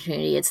great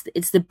opportunity.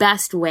 It's the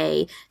best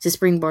way to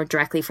springboard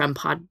directly from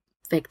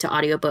Podfic to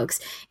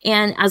audiobooks.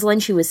 And as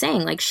Lenshi was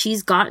saying, like,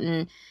 she's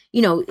gotten,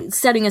 you know,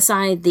 setting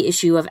aside the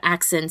issue of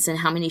accents and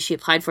how many she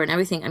applied for and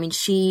everything, I mean,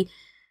 she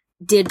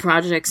did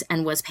projects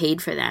and was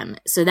paid for them.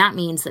 So that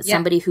means that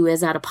somebody who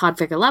is at a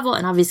Podficer level,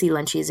 and obviously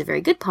Lenshi is a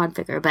very good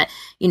Podficer, but,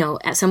 you know,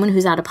 as someone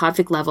who's at a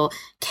Podfic level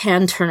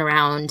can turn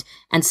around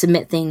and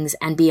submit things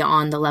and be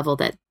on the level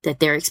that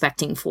they're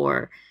expecting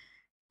for,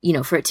 you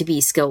know, for it to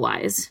be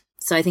skill-wise.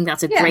 So I think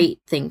that's a great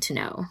thing to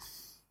know.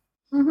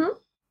 Mm-hmm.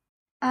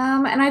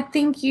 And I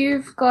think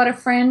you've got a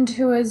friend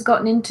who has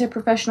gotten into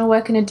professional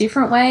work in a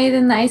different way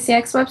than the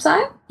ACX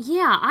website?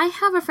 Yeah, I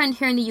have a friend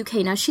here in the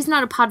UK. Now, she's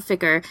not a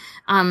Podficer,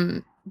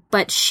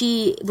 but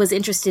she was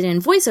interested in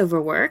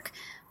voiceover work,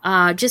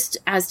 just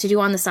as to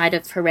do on the side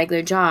of her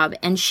regular job.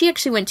 And she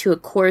actually went to a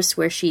course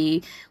where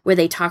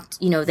they talked,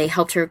 you know, they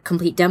helped her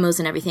complete demos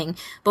and everything.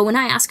 But when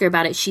I asked her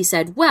about it, she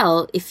said,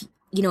 well, if,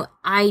 you know,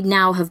 I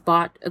now have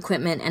bought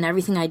equipment and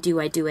everything I do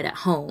it at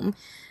home.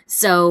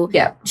 So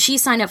she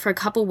signed up for a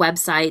couple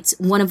websites,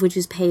 one of which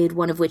is paid,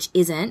 one of which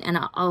isn't. And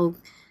I'll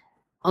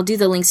do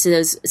the links to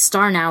those.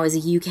 Star Now is a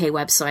UK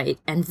website,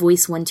 and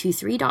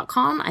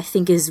voice123.com, I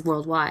think, is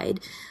worldwide.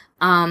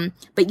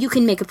 But you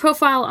can make a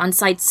profile on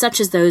sites such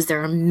as those.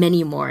 There are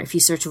many more. If you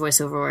search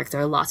voiceover work,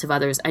 there are lots of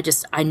others.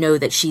 I know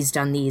that she's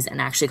done these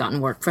and actually gotten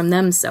work from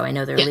them, so I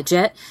know they're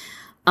legit.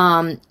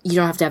 You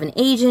don't have to have an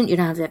agent. You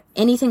don't have to have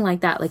anything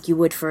like that, like you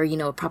would for, you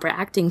know, a proper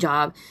acting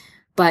job.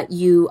 But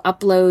you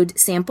upload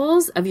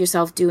samples of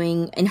yourself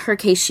doing, in her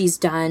case, she's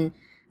done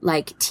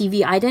like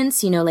TV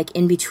idents, like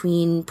in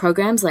between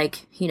programs,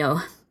 like,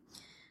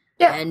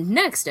 Yeah. And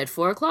next at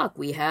 4:00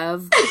 we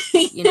have,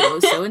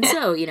 so and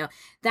so,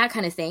 that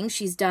kind of thing.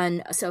 She's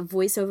done a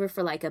voiceover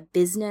for like a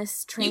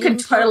business training. You could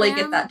totally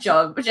program. get that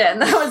job, Jen.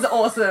 That was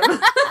awesome.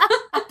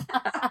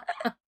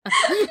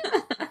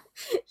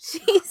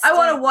 I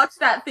want to watch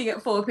that thing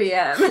at 4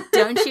 p.m.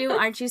 Don't you?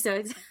 Aren't you so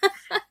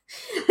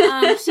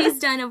excited? She's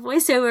done a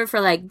voiceover for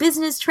like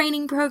business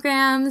training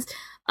programs.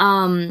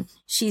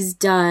 She's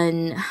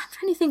done, I'm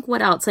trying to think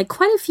what else, like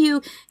quite a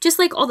few, just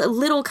like all the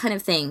little kind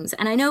of things.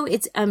 And I know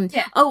it's,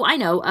 oh, I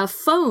know, a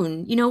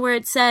phone, where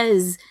it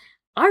says,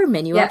 our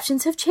menu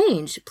options have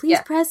changed. Please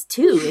press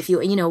 2 if you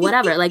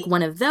whatever, like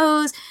one of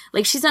those.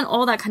 Like she's done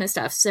all that kind of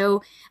stuff.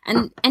 So,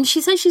 and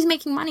she says she's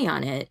making money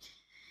on it.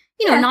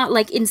 Not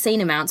like insane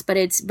amounts,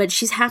 but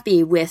she's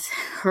happy with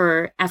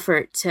her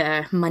effort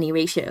to money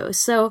ratio.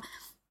 So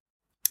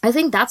I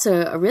think that's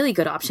a really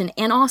good option.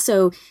 And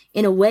also,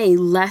 in a way,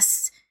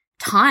 less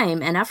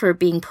time and effort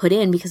being put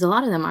in, because a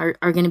lot of them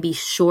are going to be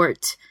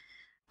short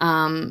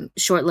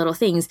little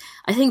things.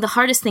 I think the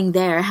hardest thing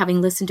there,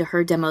 having listened to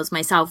her demos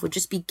myself, would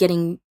just be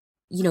getting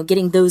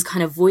those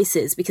kind of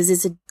voices, because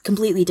it's a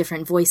completely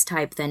different voice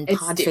type than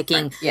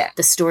podficking,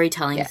 the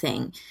storytelling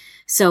thing.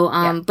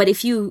 So, but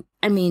if you,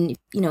 a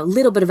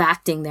little bit of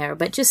acting there,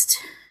 but just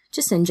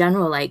in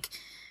general, like,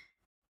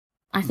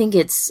 I think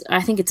it's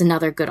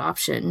another good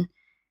option.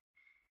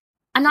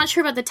 I'm not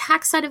sure about the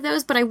tax side of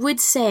those, but I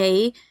would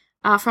say,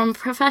 from a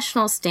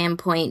professional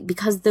standpoint,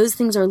 because those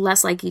things are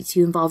less likely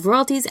to involve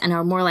royalties and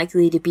are more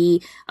likely to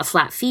be a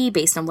flat fee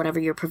based on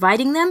whatever you're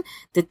providing them,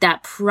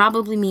 that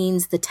probably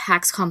means the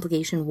tax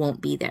complication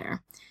won't be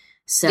there.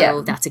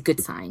 So that's a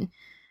good sign.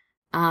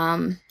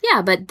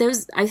 But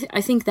those,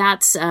 I think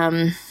that's,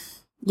 I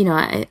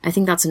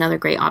think that's another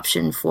great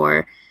option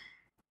for,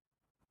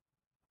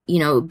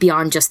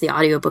 beyond just the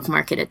audiobook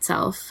market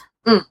itself.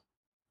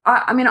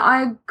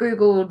 I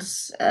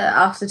Googled,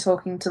 after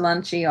talking to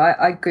Lunchy,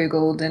 I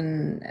Googled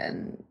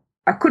and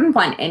I couldn't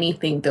find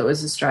anything that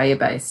was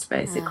Australia-based,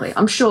 basically.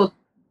 I'm sure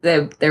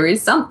there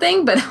is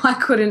something, but I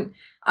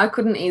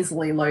couldn't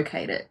easily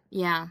locate it.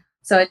 Yeah.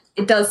 So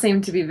it does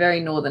seem to be very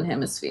Northern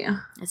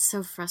Hemisphere. It's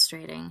so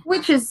frustrating.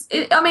 Which is,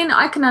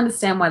 I can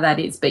understand why that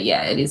is, but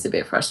yeah, it is a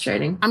bit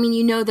frustrating.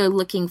 They're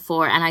looking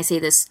for, and I say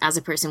this as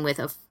a person with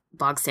a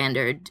bog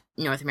standard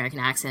North American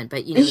accent,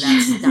 but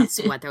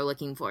that's what they're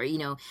looking for,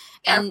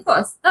 And, of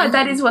course. No,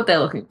 that is what they're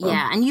looking for.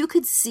 Yeah, and you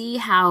could see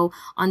how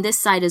on this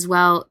side as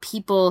well,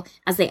 people,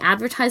 as they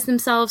advertise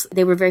themselves,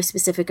 they were very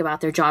specific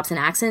about their jobs and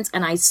accents,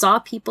 and I saw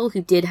people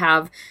who did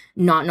have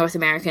not North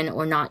American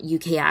or not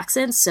UK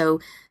accents, so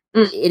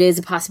it is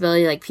a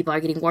possibility, like, people are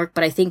getting work,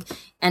 but I think,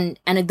 and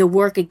the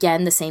work,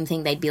 again, the same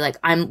thing, they'd be like,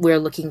 we're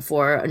looking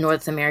for a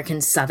North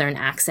American Southern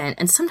accent,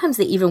 and sometimes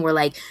they even were,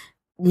 like,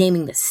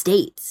 naming the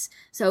states.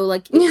 So,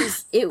 like,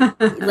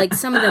 like,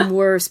 some of them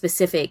were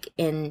specific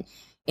in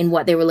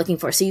what they were looking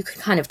for, so you could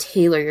kind of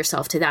tailor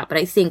yourself to that, but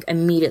I think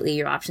immediately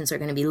your options are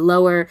going to be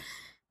lower,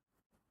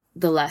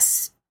 the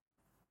less,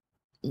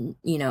 the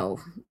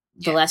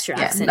less your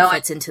accent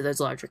fits into those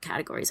larger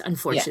categories,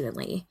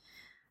 unfortunately.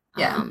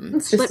 Yeah,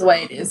 it's just the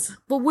way it is.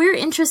 But we're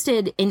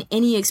interested in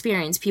any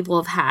experience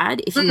people have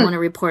had. If you want to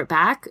report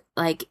back,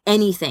 like,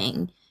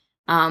 anything,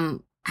 how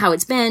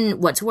it's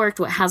been, what's worked,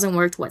 what hasn't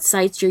worked, what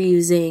sites you're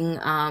using,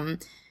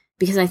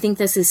 because I think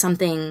this is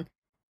something,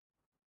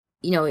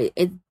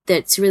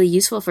 that's really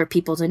useful for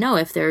people to know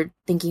if they're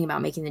thinking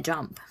about making the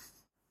jump.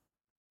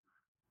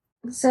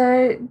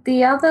 So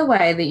the other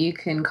way that you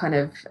can kind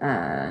of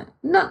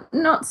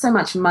not so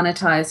much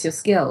monetize your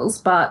skills,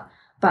 but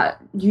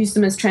use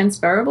them as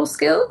transferable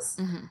skills,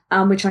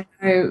 which I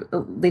know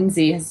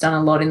Lindsay has done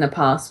a lot in the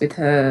past with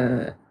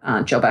her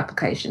job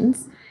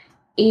applications,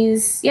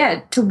 is,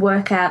 to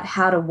work out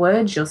how to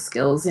word your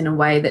skills in a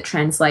way that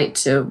translate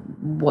to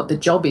what the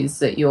job is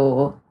that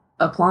you're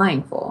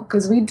applying for.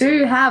 Because we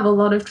do have a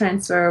lot of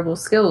transferable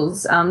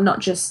skills, not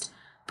just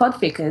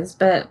podfickers,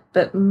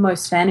 but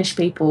most Spanish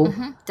people.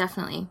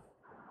 Definitely.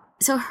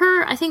 So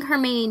I think her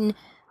main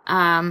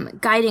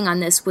guiding on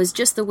this was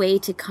just the way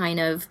to kind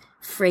of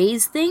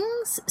phrase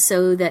things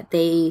so that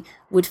they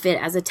would fit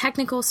as a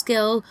technical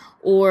skill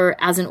or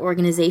as an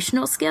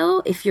organizational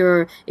skill. If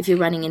you're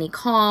running any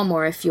comm,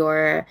 or if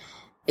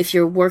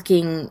you're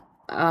working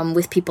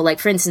with people, like,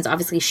 for instance,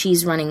 obviously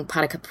she's running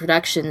Podca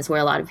Productions, where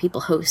a lot of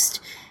people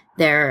host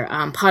their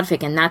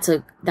podfic, and that's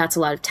a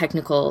lot of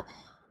technical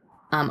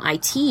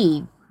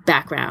IT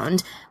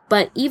background.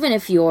 But even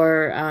if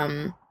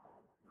you're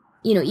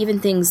even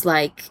things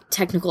like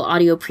technical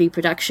audio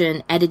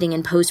pre-production, editing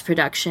and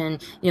post-production,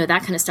 that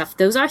kind of stuff,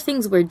 those are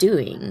things we're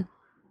doing,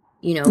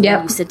 when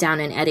you sit down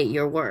and edit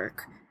your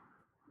work.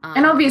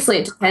 And obviously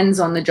it depends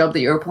on the job that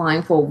you're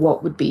applying for,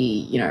 what would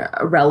be,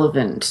 a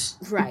relevant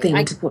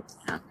thing to put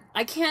down.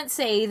 I can't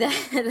say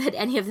that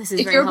any of this is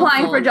if very you're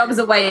applying helpful. for a job as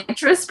a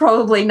waitress,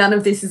 probably none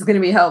of this is going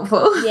to be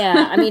helpful.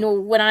 Yeah,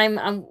 when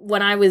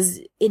I was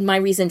in my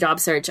recent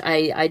job search,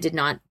 I did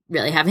not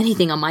really have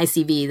anything on my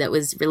CV that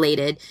was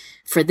related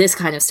for this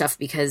kind of stuff,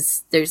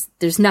 because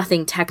there's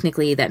nothing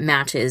technically that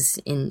matches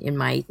in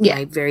my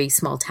very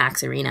small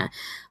tax arena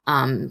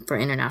for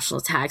international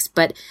tax.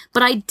 But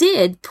I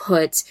did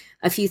put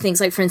a few things,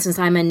 like, for instance,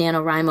 I'm a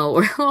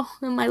NaNoWriMo, or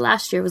my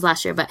last year,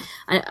 but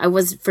I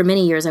was, for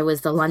many years, I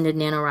was the London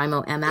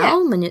NaNoWriMo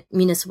ML,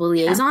 Municipal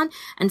Liaison.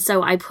 And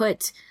so I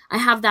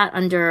have that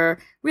under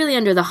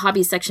the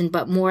hobby section,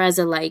 but more as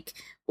a like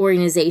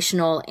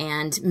organizational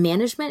and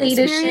management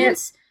leadership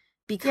experience.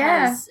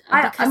 Because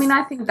I mean,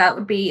 I think that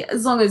would be,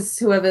 as long as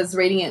whoever's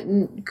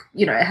reading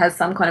it, has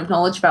some kind of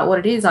knowledge about what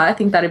it is, I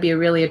think that'd be a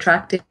really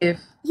attractive.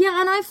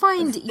 Yeah, and I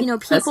find,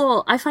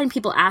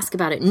 people ask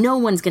about it. No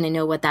one's going to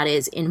know what that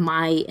is in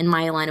my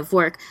line of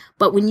work.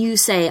 But when you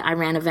say I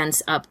ran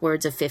events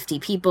upwards of 50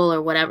 people or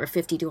whatever,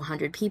 50 to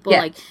 100 people,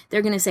 like,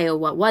 they're going to say, oh,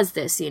 what was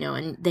this?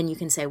 And then you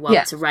can say, well,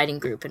 it's a writing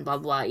group and blah,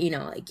 blah,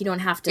 blah. Like, you don't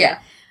have to. Yeah.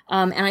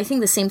 And I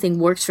think the same thing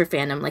works for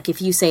fandom. Like,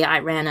 if you say I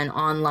ran an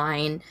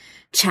online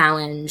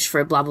challenge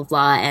for blah, blah,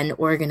 blah, and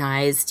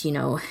organized,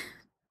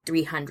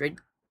 300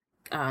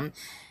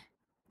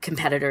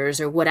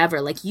 competitors or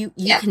whatever, like, you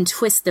can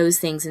twist those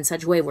things in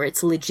such a way where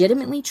it's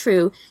legitimately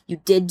true, you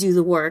did do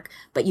the work,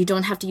 but you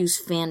don't have to use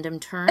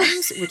fandom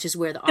terms, which is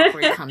where the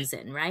awkward comes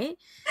in, right?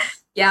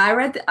 Yeah,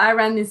 I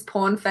ran this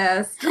porn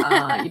fest, boy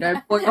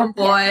on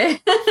boy.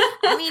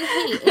 I mean,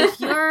 hey, if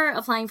you're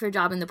applying for a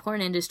job in the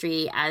porn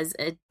industry as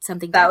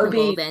something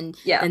technical, then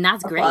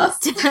that's great.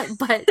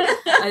 But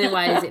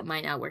otherwise, it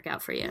might not work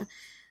out for you.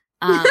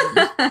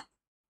 But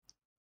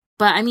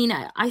I mean,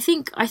 I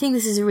think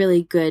this is a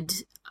really good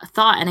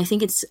thought, and I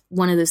think it's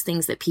one of those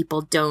things that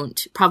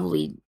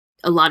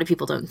a lot of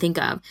people don't think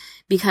of,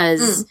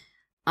 because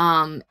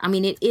I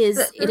mean, it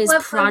is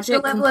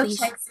project the level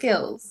completion. Of tech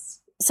skills.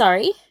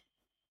 Sorry?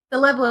 The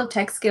level of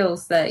tech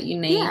skills that you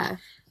need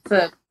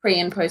for pre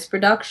and post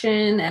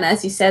production, and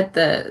as you said,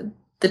 the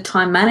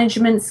time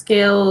management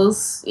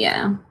skills,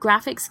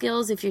 graphic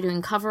skills if you're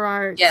doing cover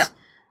art.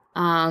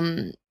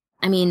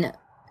 I mean,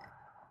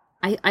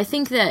 I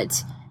think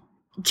that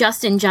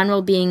just in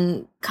general,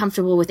 being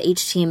comfortable with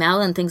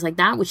HTML and things like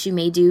that, which you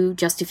may do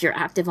just if you're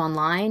active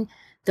online,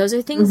 those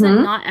are things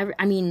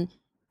that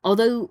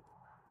although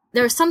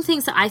there are some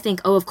things that I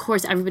think, oh, of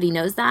course, everybody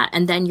knows that.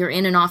 And then you're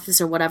in an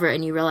office or whatever,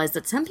 and you realize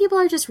that some people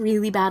are just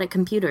really bad at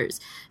computers.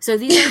 So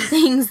these are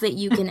things that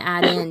you can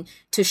add in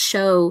to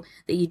show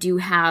that you do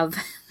have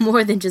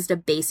more than just a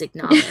basic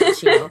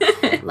knowledge,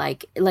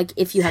 like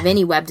if you have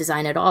any web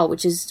design at all,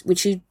 which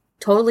you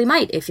totally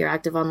might if you're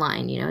active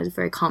online, it's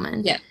very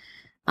common. Yeah.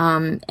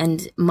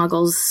 And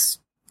muggles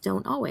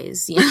don't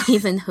always,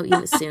 even though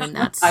you assume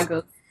that's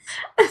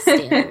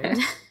standard.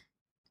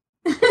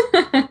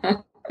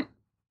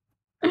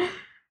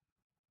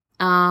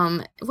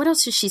 What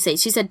else did she say?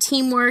 She said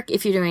teamwork.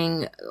 If you're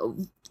doing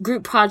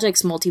group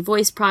projects,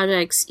 multi-voice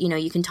projects,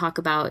 you can talk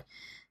about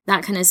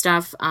that kind of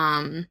stuff.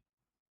 And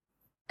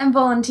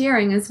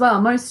volunteering as well.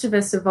 Most of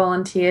us have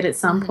volunteered at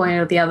some point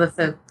or the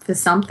other for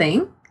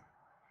something.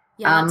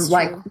 Yeah, that's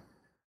like true.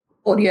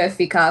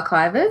 Audiofic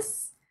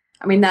archivists.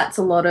 I mean, that's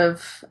a lot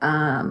of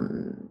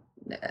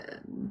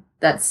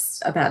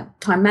that's about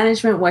time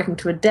management, working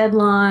to a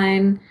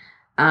deadline,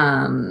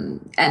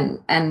 and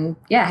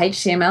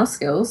HTML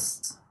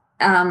skills.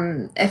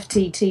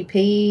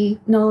 FTTP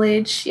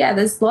knowledge. Yeah,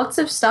 there's lots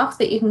of stuff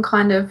that you can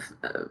kind of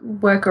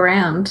work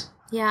around.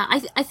 Yeah,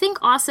 I think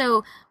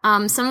also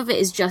some of it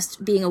is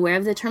just being aware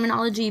of the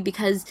terminology,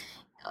 because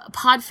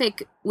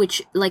podfic,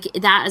 which, like,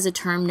 that as a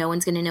term, no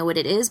one's going to know what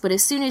it is, but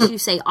as soon as you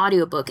say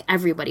audiobook,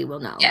 everybody will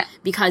know,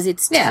 because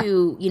it's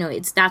too,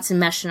 that's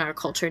enmeshed in our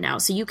culture now.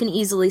 So you can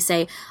easily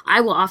say,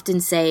 I will often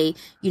say,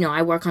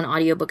 I work on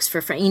audiobooks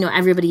for friends.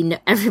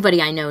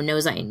 Everybody I know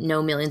knows I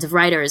know millions of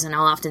writers, and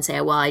I'll often say,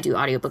 well, I do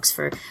audiobooks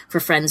for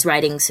friends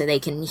writing so they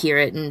can hear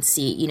it and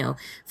see,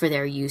 for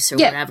their use or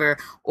whatever.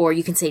 Or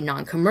you can say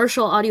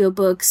non-commercial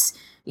audiobooks,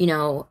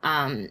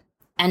 and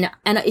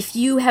if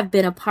you have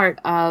been a part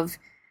of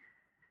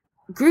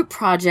group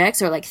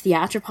projects or like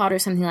Theatropod or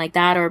something like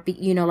that, or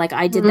like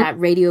I did that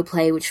radio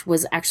play, which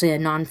was actually a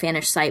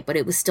non-Fanish site, but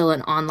it was still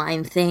an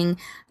online thing.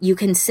 You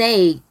can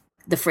say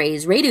the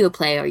phrase radio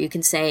play, or you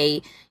can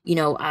say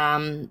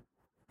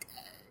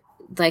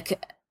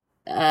like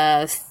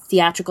a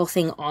theatrical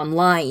thing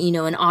online,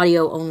 an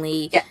audio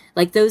only,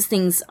 like those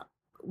things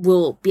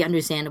will be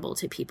understandable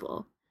to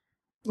people.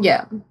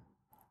 Yeah, and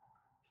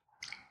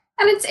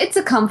it's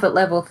a comfort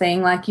level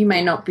thing. Like, you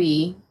may not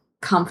be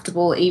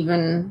comfortable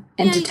even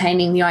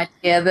entertaining the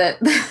idea that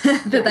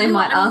they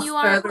might ask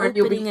further, and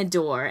you'll be opening a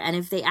door, and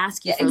if they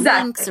ask you for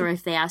links, or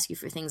if they ask you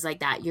for things like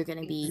that, you're going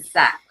to be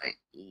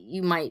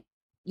you might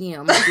be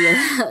a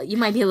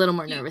little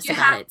more nervous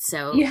about it.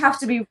 So you have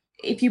to be,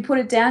 if you put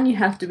it down, you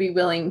have to be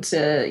willing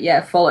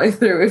to follow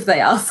through if they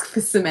ask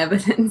for some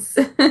evidence.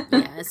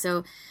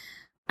 So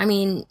I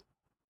mean,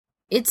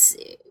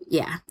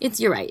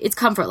 you're right. It's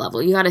comfort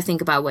level. You got to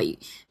think about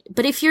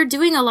but if you're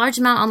doing a large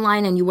amount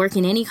online and you work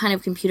in any kind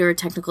of computer or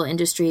technical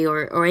industry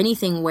or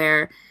anything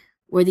where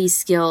these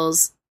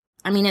skills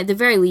I mean, at the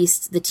very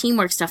least, the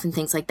teamwork stuff and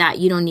things like that,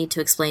 you don't need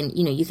to explain,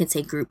 you can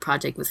say group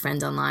project with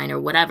friends online or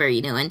whatever,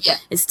 and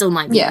it still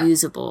might be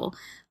usable.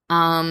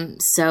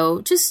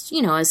 So just,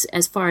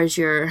 as far as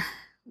you're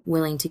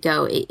willing to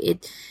go,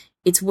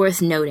 it's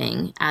worth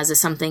noting as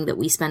something that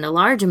we spend a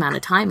large amount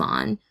of time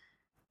on.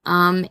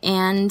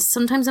 And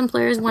sometimes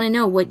employers want to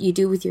know what you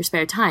do with your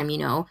spare time.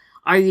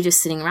 Are you just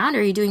sitting around, or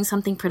are you doing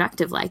something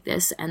productive like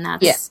this? And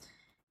that's,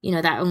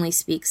 that only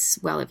speaks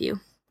well of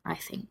you, I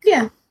think.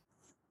 Yeah.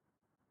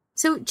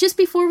 So just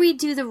before we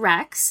do the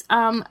recs,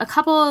 a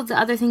couple of the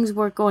other things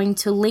we're going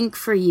to link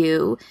for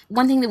you.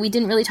 One thing that we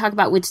didn't really talk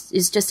about, which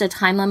is just a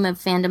timeline of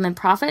fandom and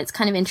profit. It's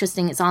kind of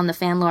interesting. It's on the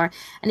fan lore,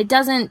 and it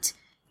doesn't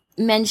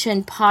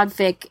mention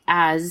Podfic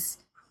as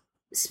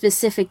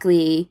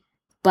specifically,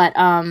 but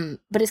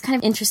it's kind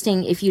of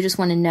interesting if you just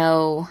want to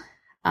know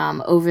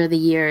over the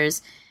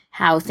years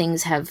how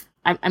things have.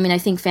 I mean, I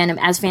think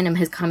fandom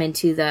has come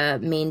into the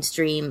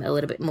mainstream a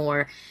little bit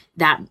more,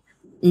 that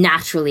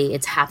naturally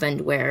it's happened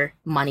where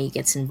money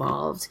gets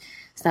involved.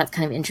 So that's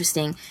kind of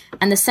interesting.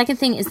 And the second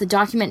thing is the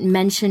document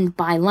mentioned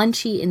by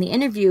Lunchy in the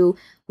interview,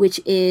 which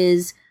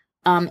is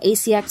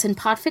ACX and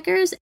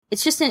Podfickers.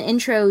 It's just an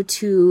intro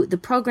to the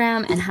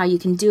program and how you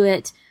can do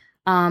it,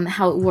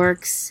 how it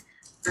works.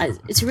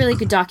 It's a really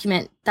good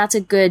document. That's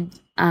a good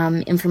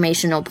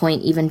informational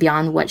point, even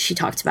beyond what she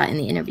talked about in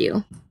the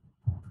interview.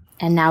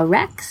 And now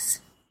Rex.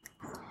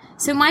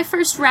 So my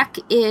first rec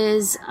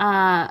is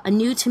a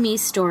new to me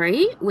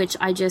story, which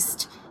I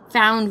just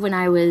found when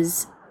I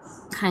was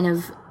kind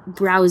of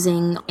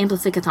browsing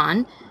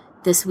Amplificathon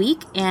this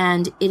week,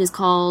 and it is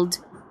called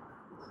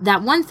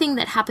That One Thing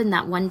That Happened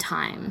That One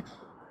Time,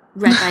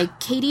 read by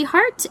Katie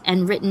Hart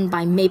and written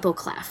by Maple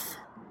Clef.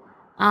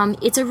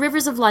 It's a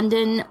Rivers of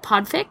London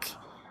podfic,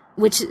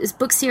 which is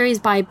book series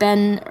by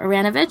Ben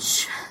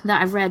Aranovich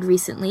that I've read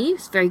recently.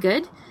 It's very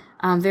good.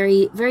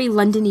 Very, very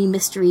London-y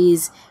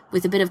mysteries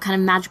with a bit of kind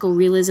of magical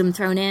realism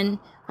thrown in.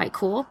 Quite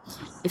cool,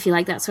 if you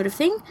like that sort of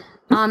thing.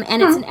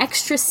 And it's an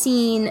extra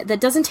scene that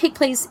doesn't take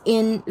place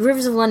in...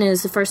 Rivers of London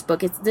is the first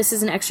book. This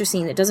is an extra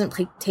scene that doesn't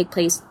take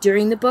place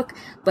during the book,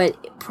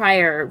 but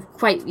prior,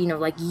 quite,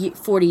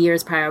 40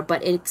 years prior,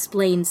 but it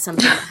explains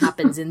something that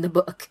happens in the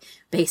book,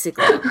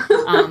 basically.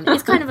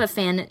 It's kind of a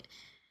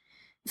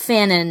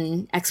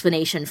fanon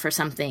explanation for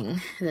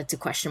something that's a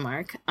question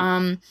mark.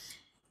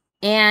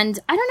 And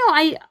I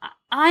don't know,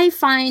 I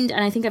find,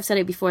 and I think I've said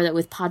it before, that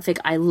with podfic,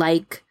 I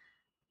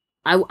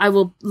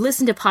will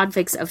listen to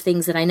podfics of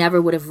things that I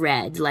never would have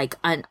read,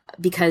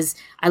 because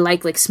I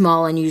like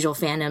small, unusual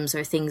fandoms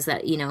or things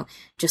that,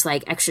 just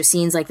like extra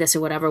scenes like this or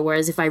whatever.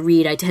 Whereas if I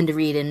read, I tend to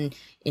read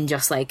in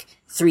just like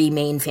 3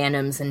 main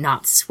fandoms and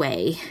not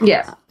Sway.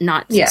 Yeah.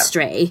 Not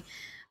Stray.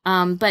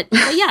 But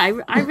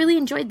yeah, I really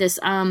enjoyed this.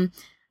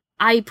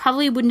 I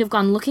probably wouldn't have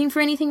gone looking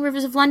for anything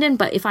Rivers of London,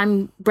 but if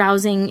I'm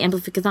browsing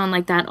Amplificathon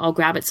like that, I'll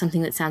grab at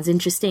something that sounds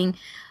interesting.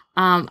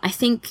 I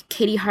think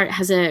Katie Hart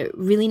has a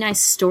really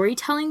nice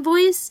storytelling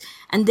voice,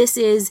 and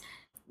there's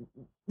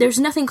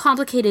nothing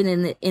complicated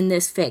in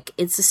this fic.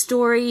 It's a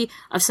story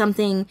of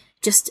something,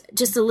 just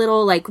a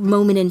little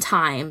moment in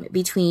time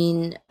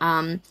between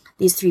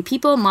these 3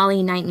 people,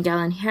 Molly, Nightingale,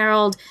 and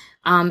Harold,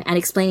 and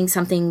explaining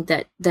something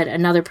that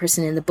another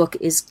person in the book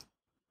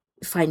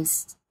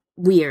finds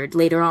weird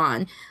later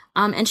on.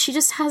 And she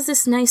just has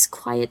this nice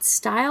quiet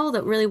style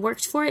that really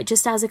works for it,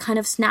 just as a kind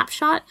of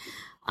snapshot.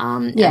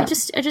 I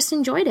just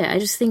enjoyed it. I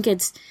just think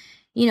it's,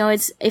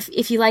 it's,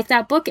 if you like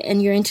that book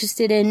and you're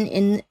interested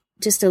in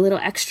just a little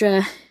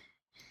extra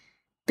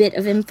bit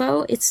of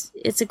info,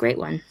 it's a great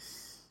one.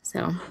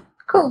 So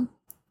cool.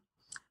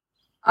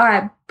 All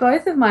right.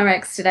 Both of my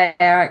recs today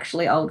are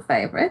actually old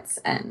favorites.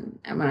 And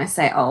when I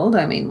say old,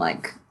 I mean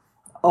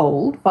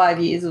old, 5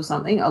 years or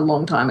something, a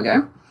long time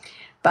ago.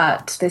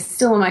 But they're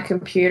still on my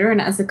computer, and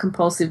as a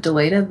compulsive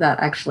deleter, that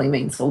actually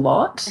means a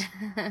lot.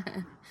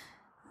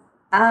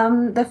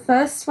 The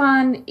first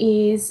one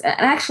is, and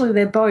actually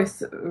they're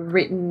both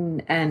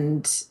written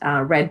and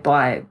read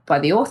by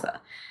the author.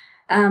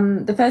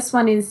 The first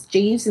one is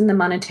Jeeves and the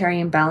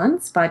Monetary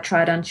Imbalance by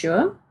Tridon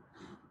Chua,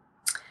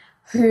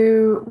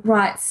 who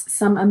writes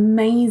some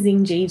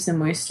amazing Jeeves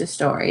and Wooster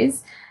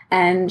stories,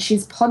 and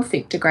she's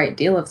podficked a great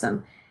deal of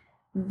them.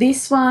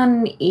 This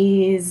one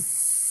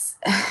is...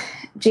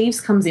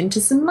 Jeeves comes into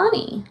some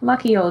money.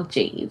 Lucky old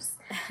Jeeves.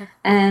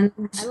 And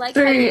I like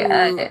how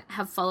you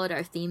have followed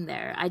our theme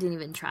there. I didn't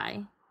even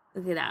try.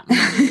 Look at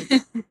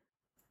that.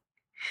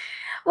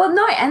 Well,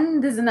 no,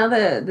 and there's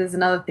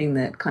another thing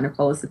that kind of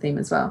follows the theme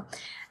as well.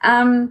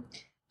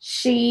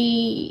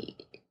 She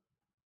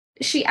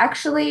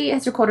actually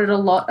has recorded a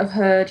lot of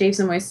her Jeeves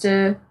and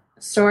Wooster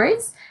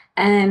stories,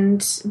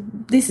 and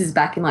this is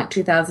back in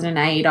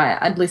 2008.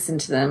 I'd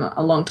listened to them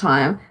a long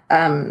time.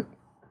 I'd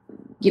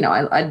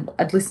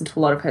listened to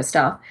a lot of her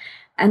stuff.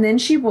 And then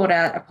she brought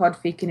out a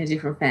podfic in a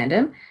different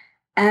fandom,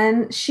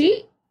 and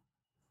she's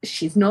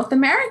North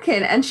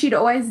American, and she'd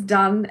always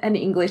done an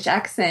English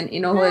accent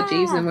in all her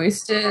Jeeves and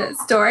Wooster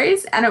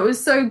stories, and it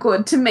was so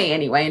good to me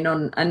anyway,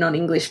 a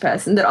non-English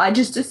person, that I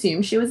just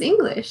assumed she was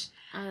English.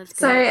 Oh, that's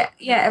So, great.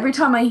 yeah, every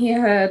time I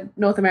hear her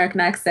North American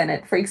accent,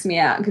 it freaks me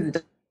out because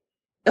it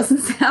doesn't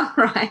sound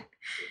right.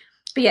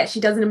 But yeah, she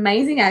does an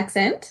amazing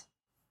accent.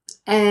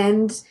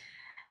 And,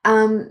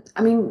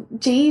 I mean,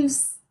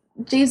 Jeeves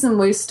and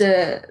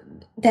Wooster,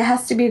 there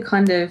has to be a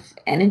kind of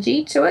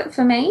energy to it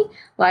for me.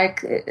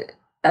 Like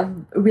a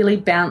really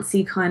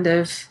bouncy kind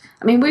of,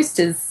 I mean,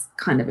 Wooster's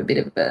kind of a bit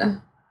of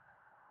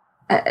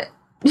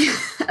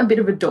a bit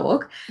of a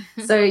dog.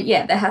 So,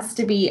 yeah, there has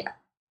to be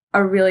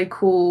a really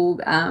cool,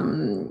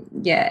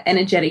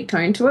 energetic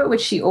tone to it,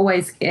 which she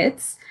always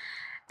gets.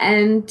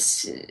 And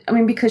I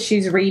mean, because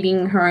she's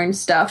reading her own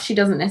stuff, she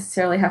doesn't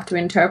necessarily have to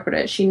interpret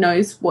it. She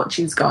knows what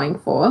she's going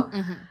for.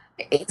 Mm-hmm.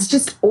 It's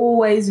just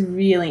always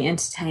really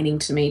entertaining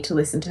to me to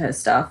listen to her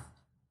stuff.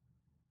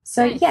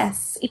 So Nice.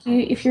 yes,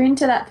 if you're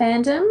into that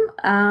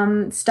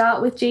fandom,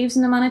 start with Jeeves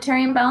and the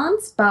Monetary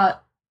Imbalance,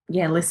 but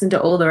yeah, listen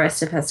to all the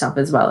rest of her stuff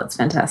as well. It's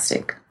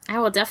fantastic. I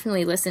will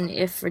definitely listen,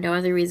 if for no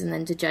other reason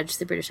than to judge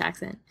the British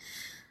accent.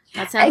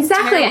 That sounds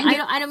Exactly.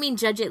 terrible. I don't mean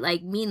judge it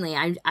like meanly.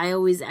 I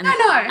always am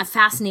No.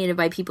 fascinated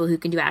by people who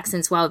can do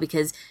accents well,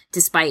 because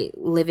despite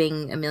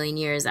living a million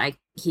years, accents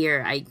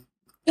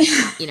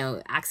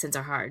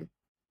are hard,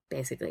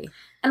 basically.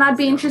 And I'd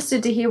be So-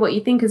 interested to hear what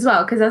you think as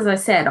well, because as I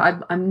said,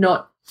 I'm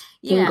not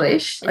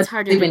English. It's I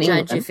harder live to in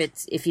judge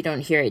England. if you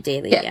don't hear it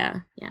daily. Yeah.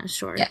 Yeah,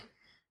 sure.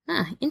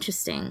 Yeah.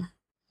 Interesting.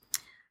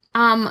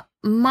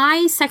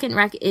 My second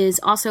rec is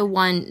also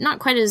one not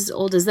quite as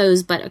old as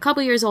those, but a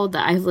couple years old,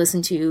 that I've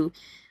listened to,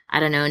 I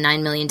don't know,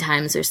 9 million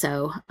times or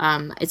so.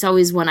 It's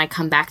always one I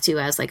come back to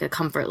as like a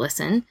comfort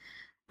listen.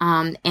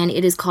 And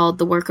it is called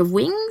The Work of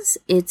Wings.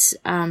 It's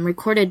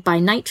recorded by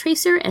Night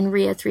Tracer and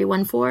Rhea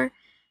 314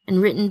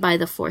 and written by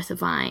The Fourth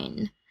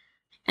Vine.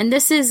 And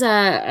this is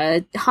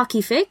a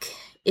hockey fic.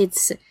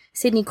 It's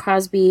Sidney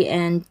Crosby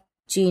and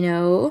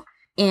Gino,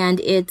 and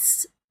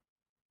it's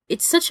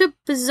such a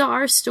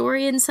bizarre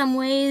story in some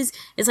ways.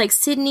 It's like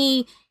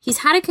Sidney, he's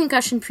had a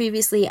concussion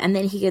previously, and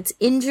then he gets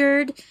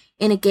injured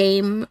in a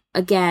game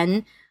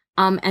again.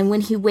 And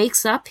when he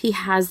wakes up, he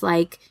has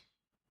like,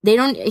 he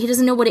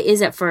doesn't know what it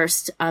is at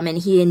first. And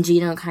he and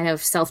Gino kind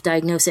of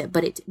self-diagnose it,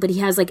 but he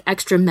has like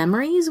extra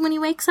memories when he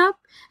wakes up.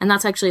 And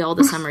that's actually all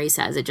the summary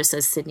says. It just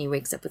says Sidney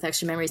wakes up with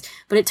extra memories.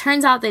 But it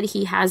turns out that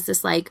he has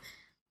this like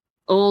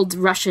old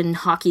Russian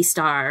hockey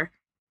star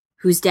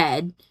who's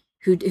dead,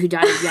 who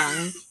died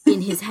young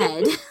in his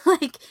head.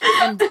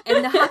 and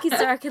the hockey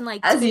star can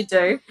like, As you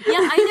do.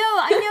 yeah,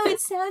 I know it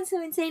sounds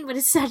so insane, but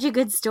it's such a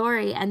good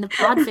story, and the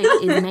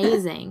podfic is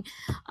amazing.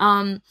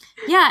 And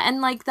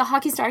like the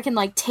hockey star can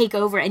like take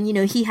over, and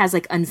he has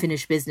like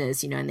unfinished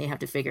business, and they have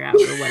to figure out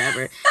or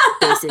whatever.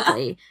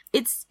 Basically,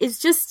 it's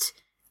just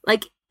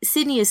like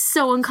Sidney is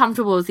so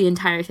uncomfortable with the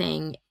entire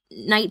thing.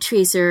 Night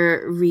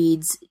Tracer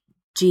reads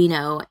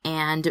Gino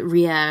and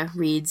Rhea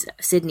reads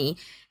Sidney,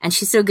 and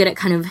she's so good at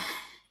kind of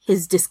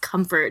his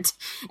discomfort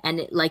and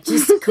it, like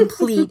just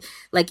complete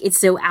like it's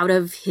so out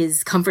of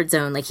his comfort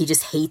zone, like he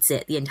just hates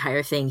it, the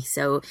entire thing,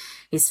 so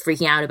he's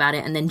freaking out about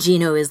it. And then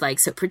Gino is like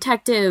so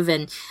protective,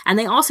 and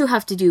they also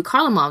have to do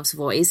Karlamov's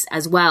voice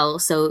as well,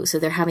 so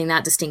they're having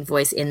that distinct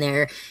voice in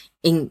there,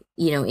 in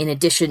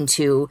addition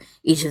to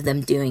each of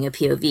them doing a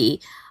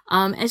POV.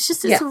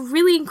 It's a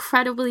really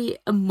incredibly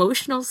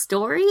emotional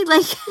story.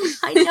 Like,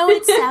 I know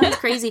it sounds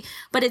crazy,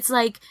 but it's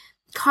like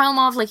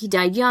Karlamov, like he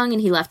died young and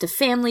he left a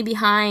family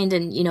behind,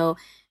 and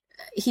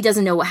he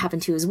doesn't know what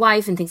happened to his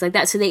wife and things like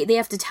that. So they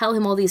have to tell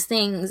him all these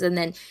things, and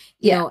then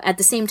you know at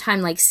the same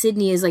time, like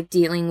Sidney is like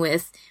dealing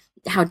with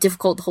how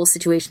difficult the whole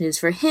situation is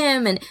for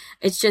him, and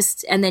it's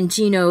just, and then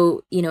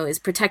Gino is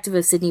protective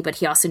of Sidney, but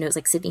he also knows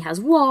like Sidney has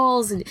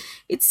walls, and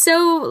it's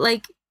so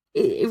like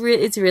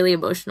it's really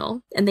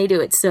emotional, and they do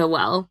it so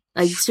well.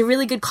 Like it's a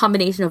really good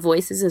combination of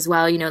voices as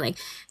well. Like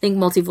I think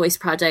multi-voice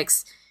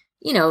projects,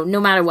 no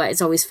matter what,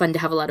 it's always fun to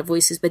have a lot of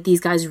voices, but these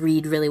guys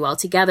read really well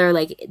together.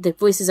 Like the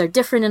voices are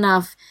different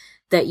enough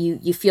that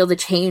you feel the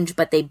change,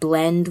 but they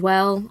blend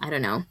well. I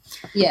don't know.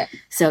 Yeah.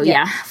 So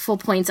yeah, full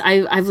points.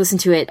 I've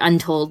listened to it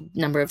untold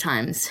number of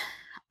times.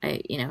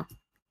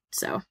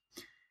 So I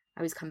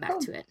always come back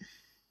to it.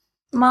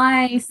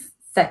 My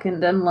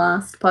second and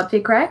last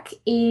podfic rec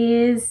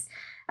is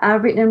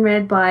written and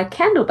read by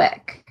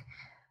Candlebeck,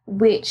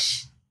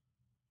 which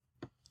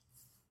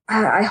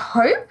I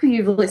hope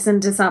you've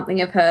listened to something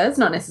of hers,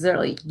 not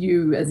necessarily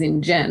you as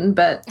in Jen,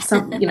 but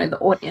some, the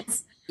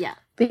audience. Yeah.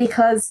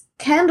 Because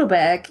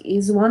Candlebeck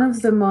is one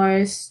of the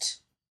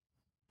most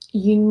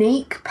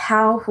unique,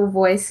 powerful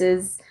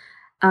voices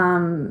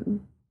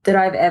that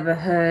I've ever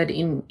heard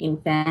in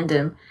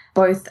fandom,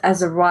 both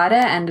as a writer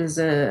and as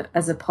a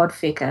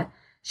podficker.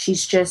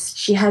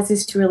 She has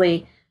this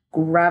really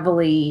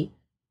gravelly,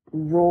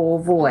 raw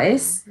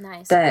voice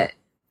that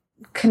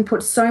can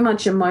put so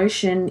much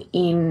emotion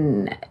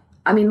in.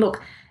 I mean,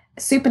 look,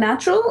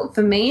 Supernatural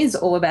for me is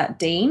all about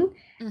Dean,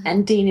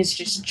 and Dean is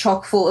just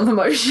chock full of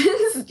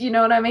emotions. You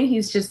know what I mean?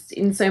 He's just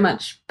in so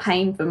much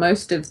pain for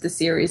most of the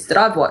series that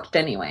I've watched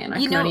anyway, and I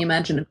can only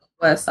imagine it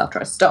worse after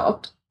I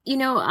stopped. you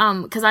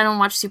know, because I don't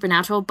watch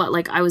Supernatural, but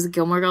like I was a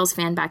Gilmore Girls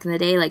fan back in the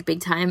day, like big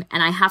time,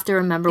 and I have to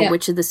remember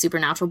which of the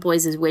Supernatural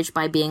boys is which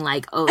by being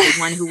like, oh, the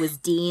one who was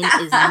Dean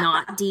is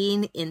not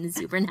Dean in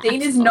Supernatural.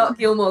 Dean is not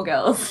Gilmore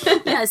Girls.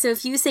 Yeah, so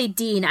if you say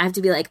Dean, I have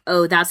to be like,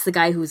 oh, that's the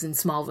guy who's in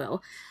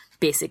Smallville,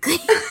 basically.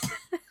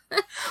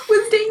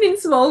 Was Dean in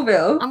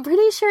Smallville? I'm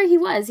pretty sure he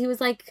was. He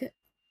was like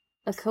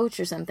a coach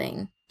or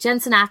something.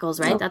 Jensen Ackles,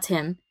 right? That's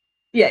him.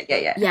 Yeah.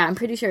 Yeah, I'm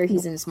pretty sure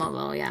he's in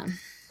Smallville, yeah.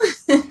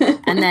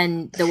 And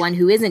then the one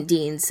who isn't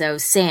Dean, so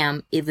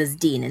Sam, it was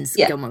Dean in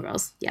Gilmore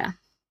Girls. Yeah.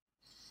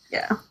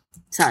 Yeah.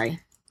 Sorry.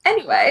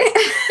 Anyway,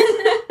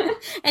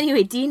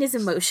 Dean is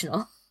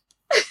emotional.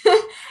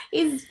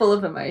 He's full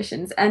of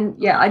emotions. And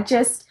yeah,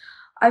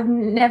 I've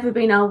never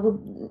been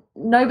able,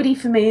 nobody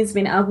for me has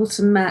been able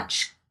to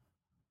match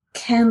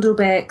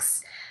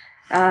Candlebeck's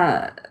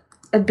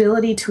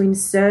ability to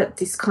insert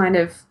this kind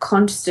of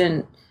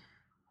constant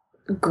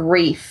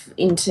grief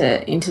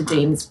into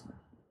Dean's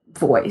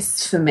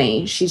voice. For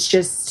me, she's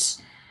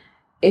just,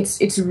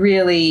 it's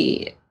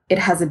really, it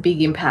has a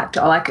big impact.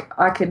 I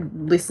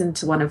could listen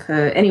to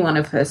any one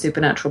of her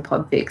Supernatural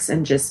podfics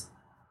and just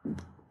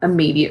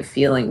immediate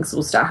feelings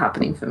will start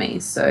happening for me.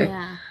 So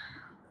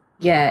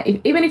yeah,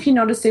 even if you're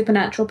not a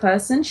Supernatural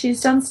person,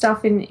 she's done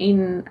stuff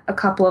in a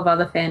couple of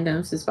other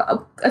fandoms as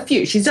well. A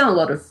few. She's done a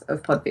lot of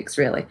podfics,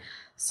 really.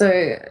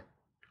 So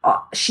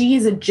she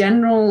is a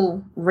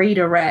general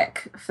reader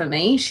rec for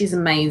me. She's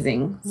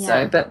amazing. Yeah.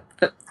 So, but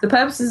for the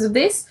purposes of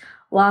this,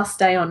 Last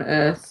Day on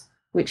Earth,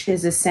 which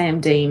is a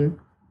Sam Dean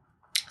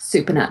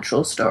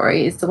Supernatural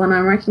story, is the one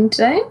I'm wrecking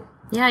today.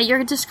 Yeah,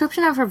 your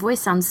description of her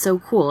voice sounds so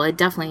cool. It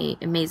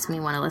makes me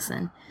want to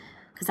listen.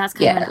 Because that's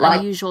kind of an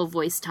unusual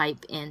voice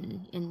type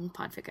in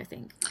podfic, I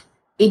think.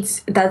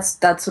 That's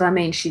what I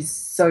mean. She's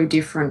so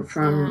different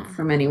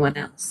from anyone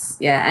else.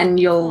 Yeah, and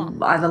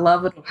you'll either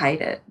love it or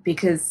hate it,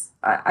 because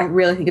I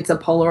really think it's a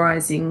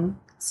polarizing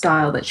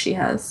style that she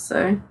has.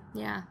 So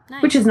yeah,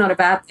 nice. Which is not a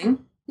bad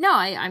thing. No,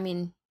 I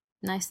mean,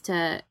 nice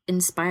to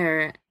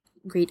inspire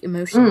great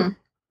emotion.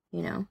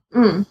 You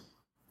know.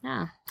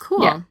 Yeah,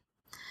 cool.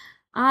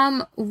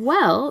 Yeah.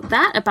 Well,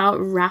 that about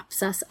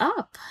wraps us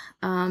up.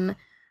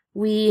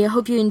 We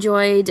hope you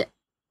enjoyed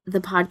the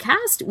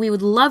podcast. We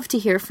would love to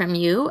hear from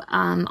you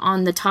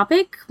on the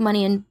topic,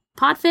 money and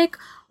podfic,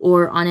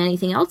 or on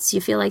anything else you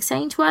feel like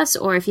saying to us,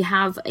 or if you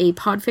have a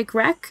podfic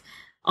rec,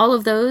 all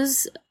of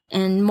those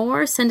and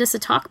more, send us a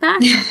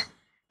talkback.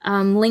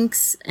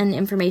 Links and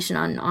information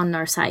on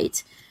our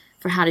site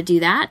for how to do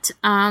that.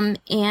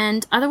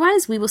 And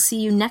otherwise, we will see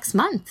you next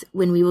month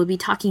when we will be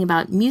talking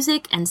about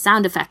music and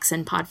sound effects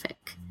in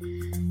podfic.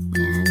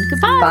 And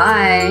goodbye.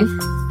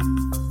 Bye.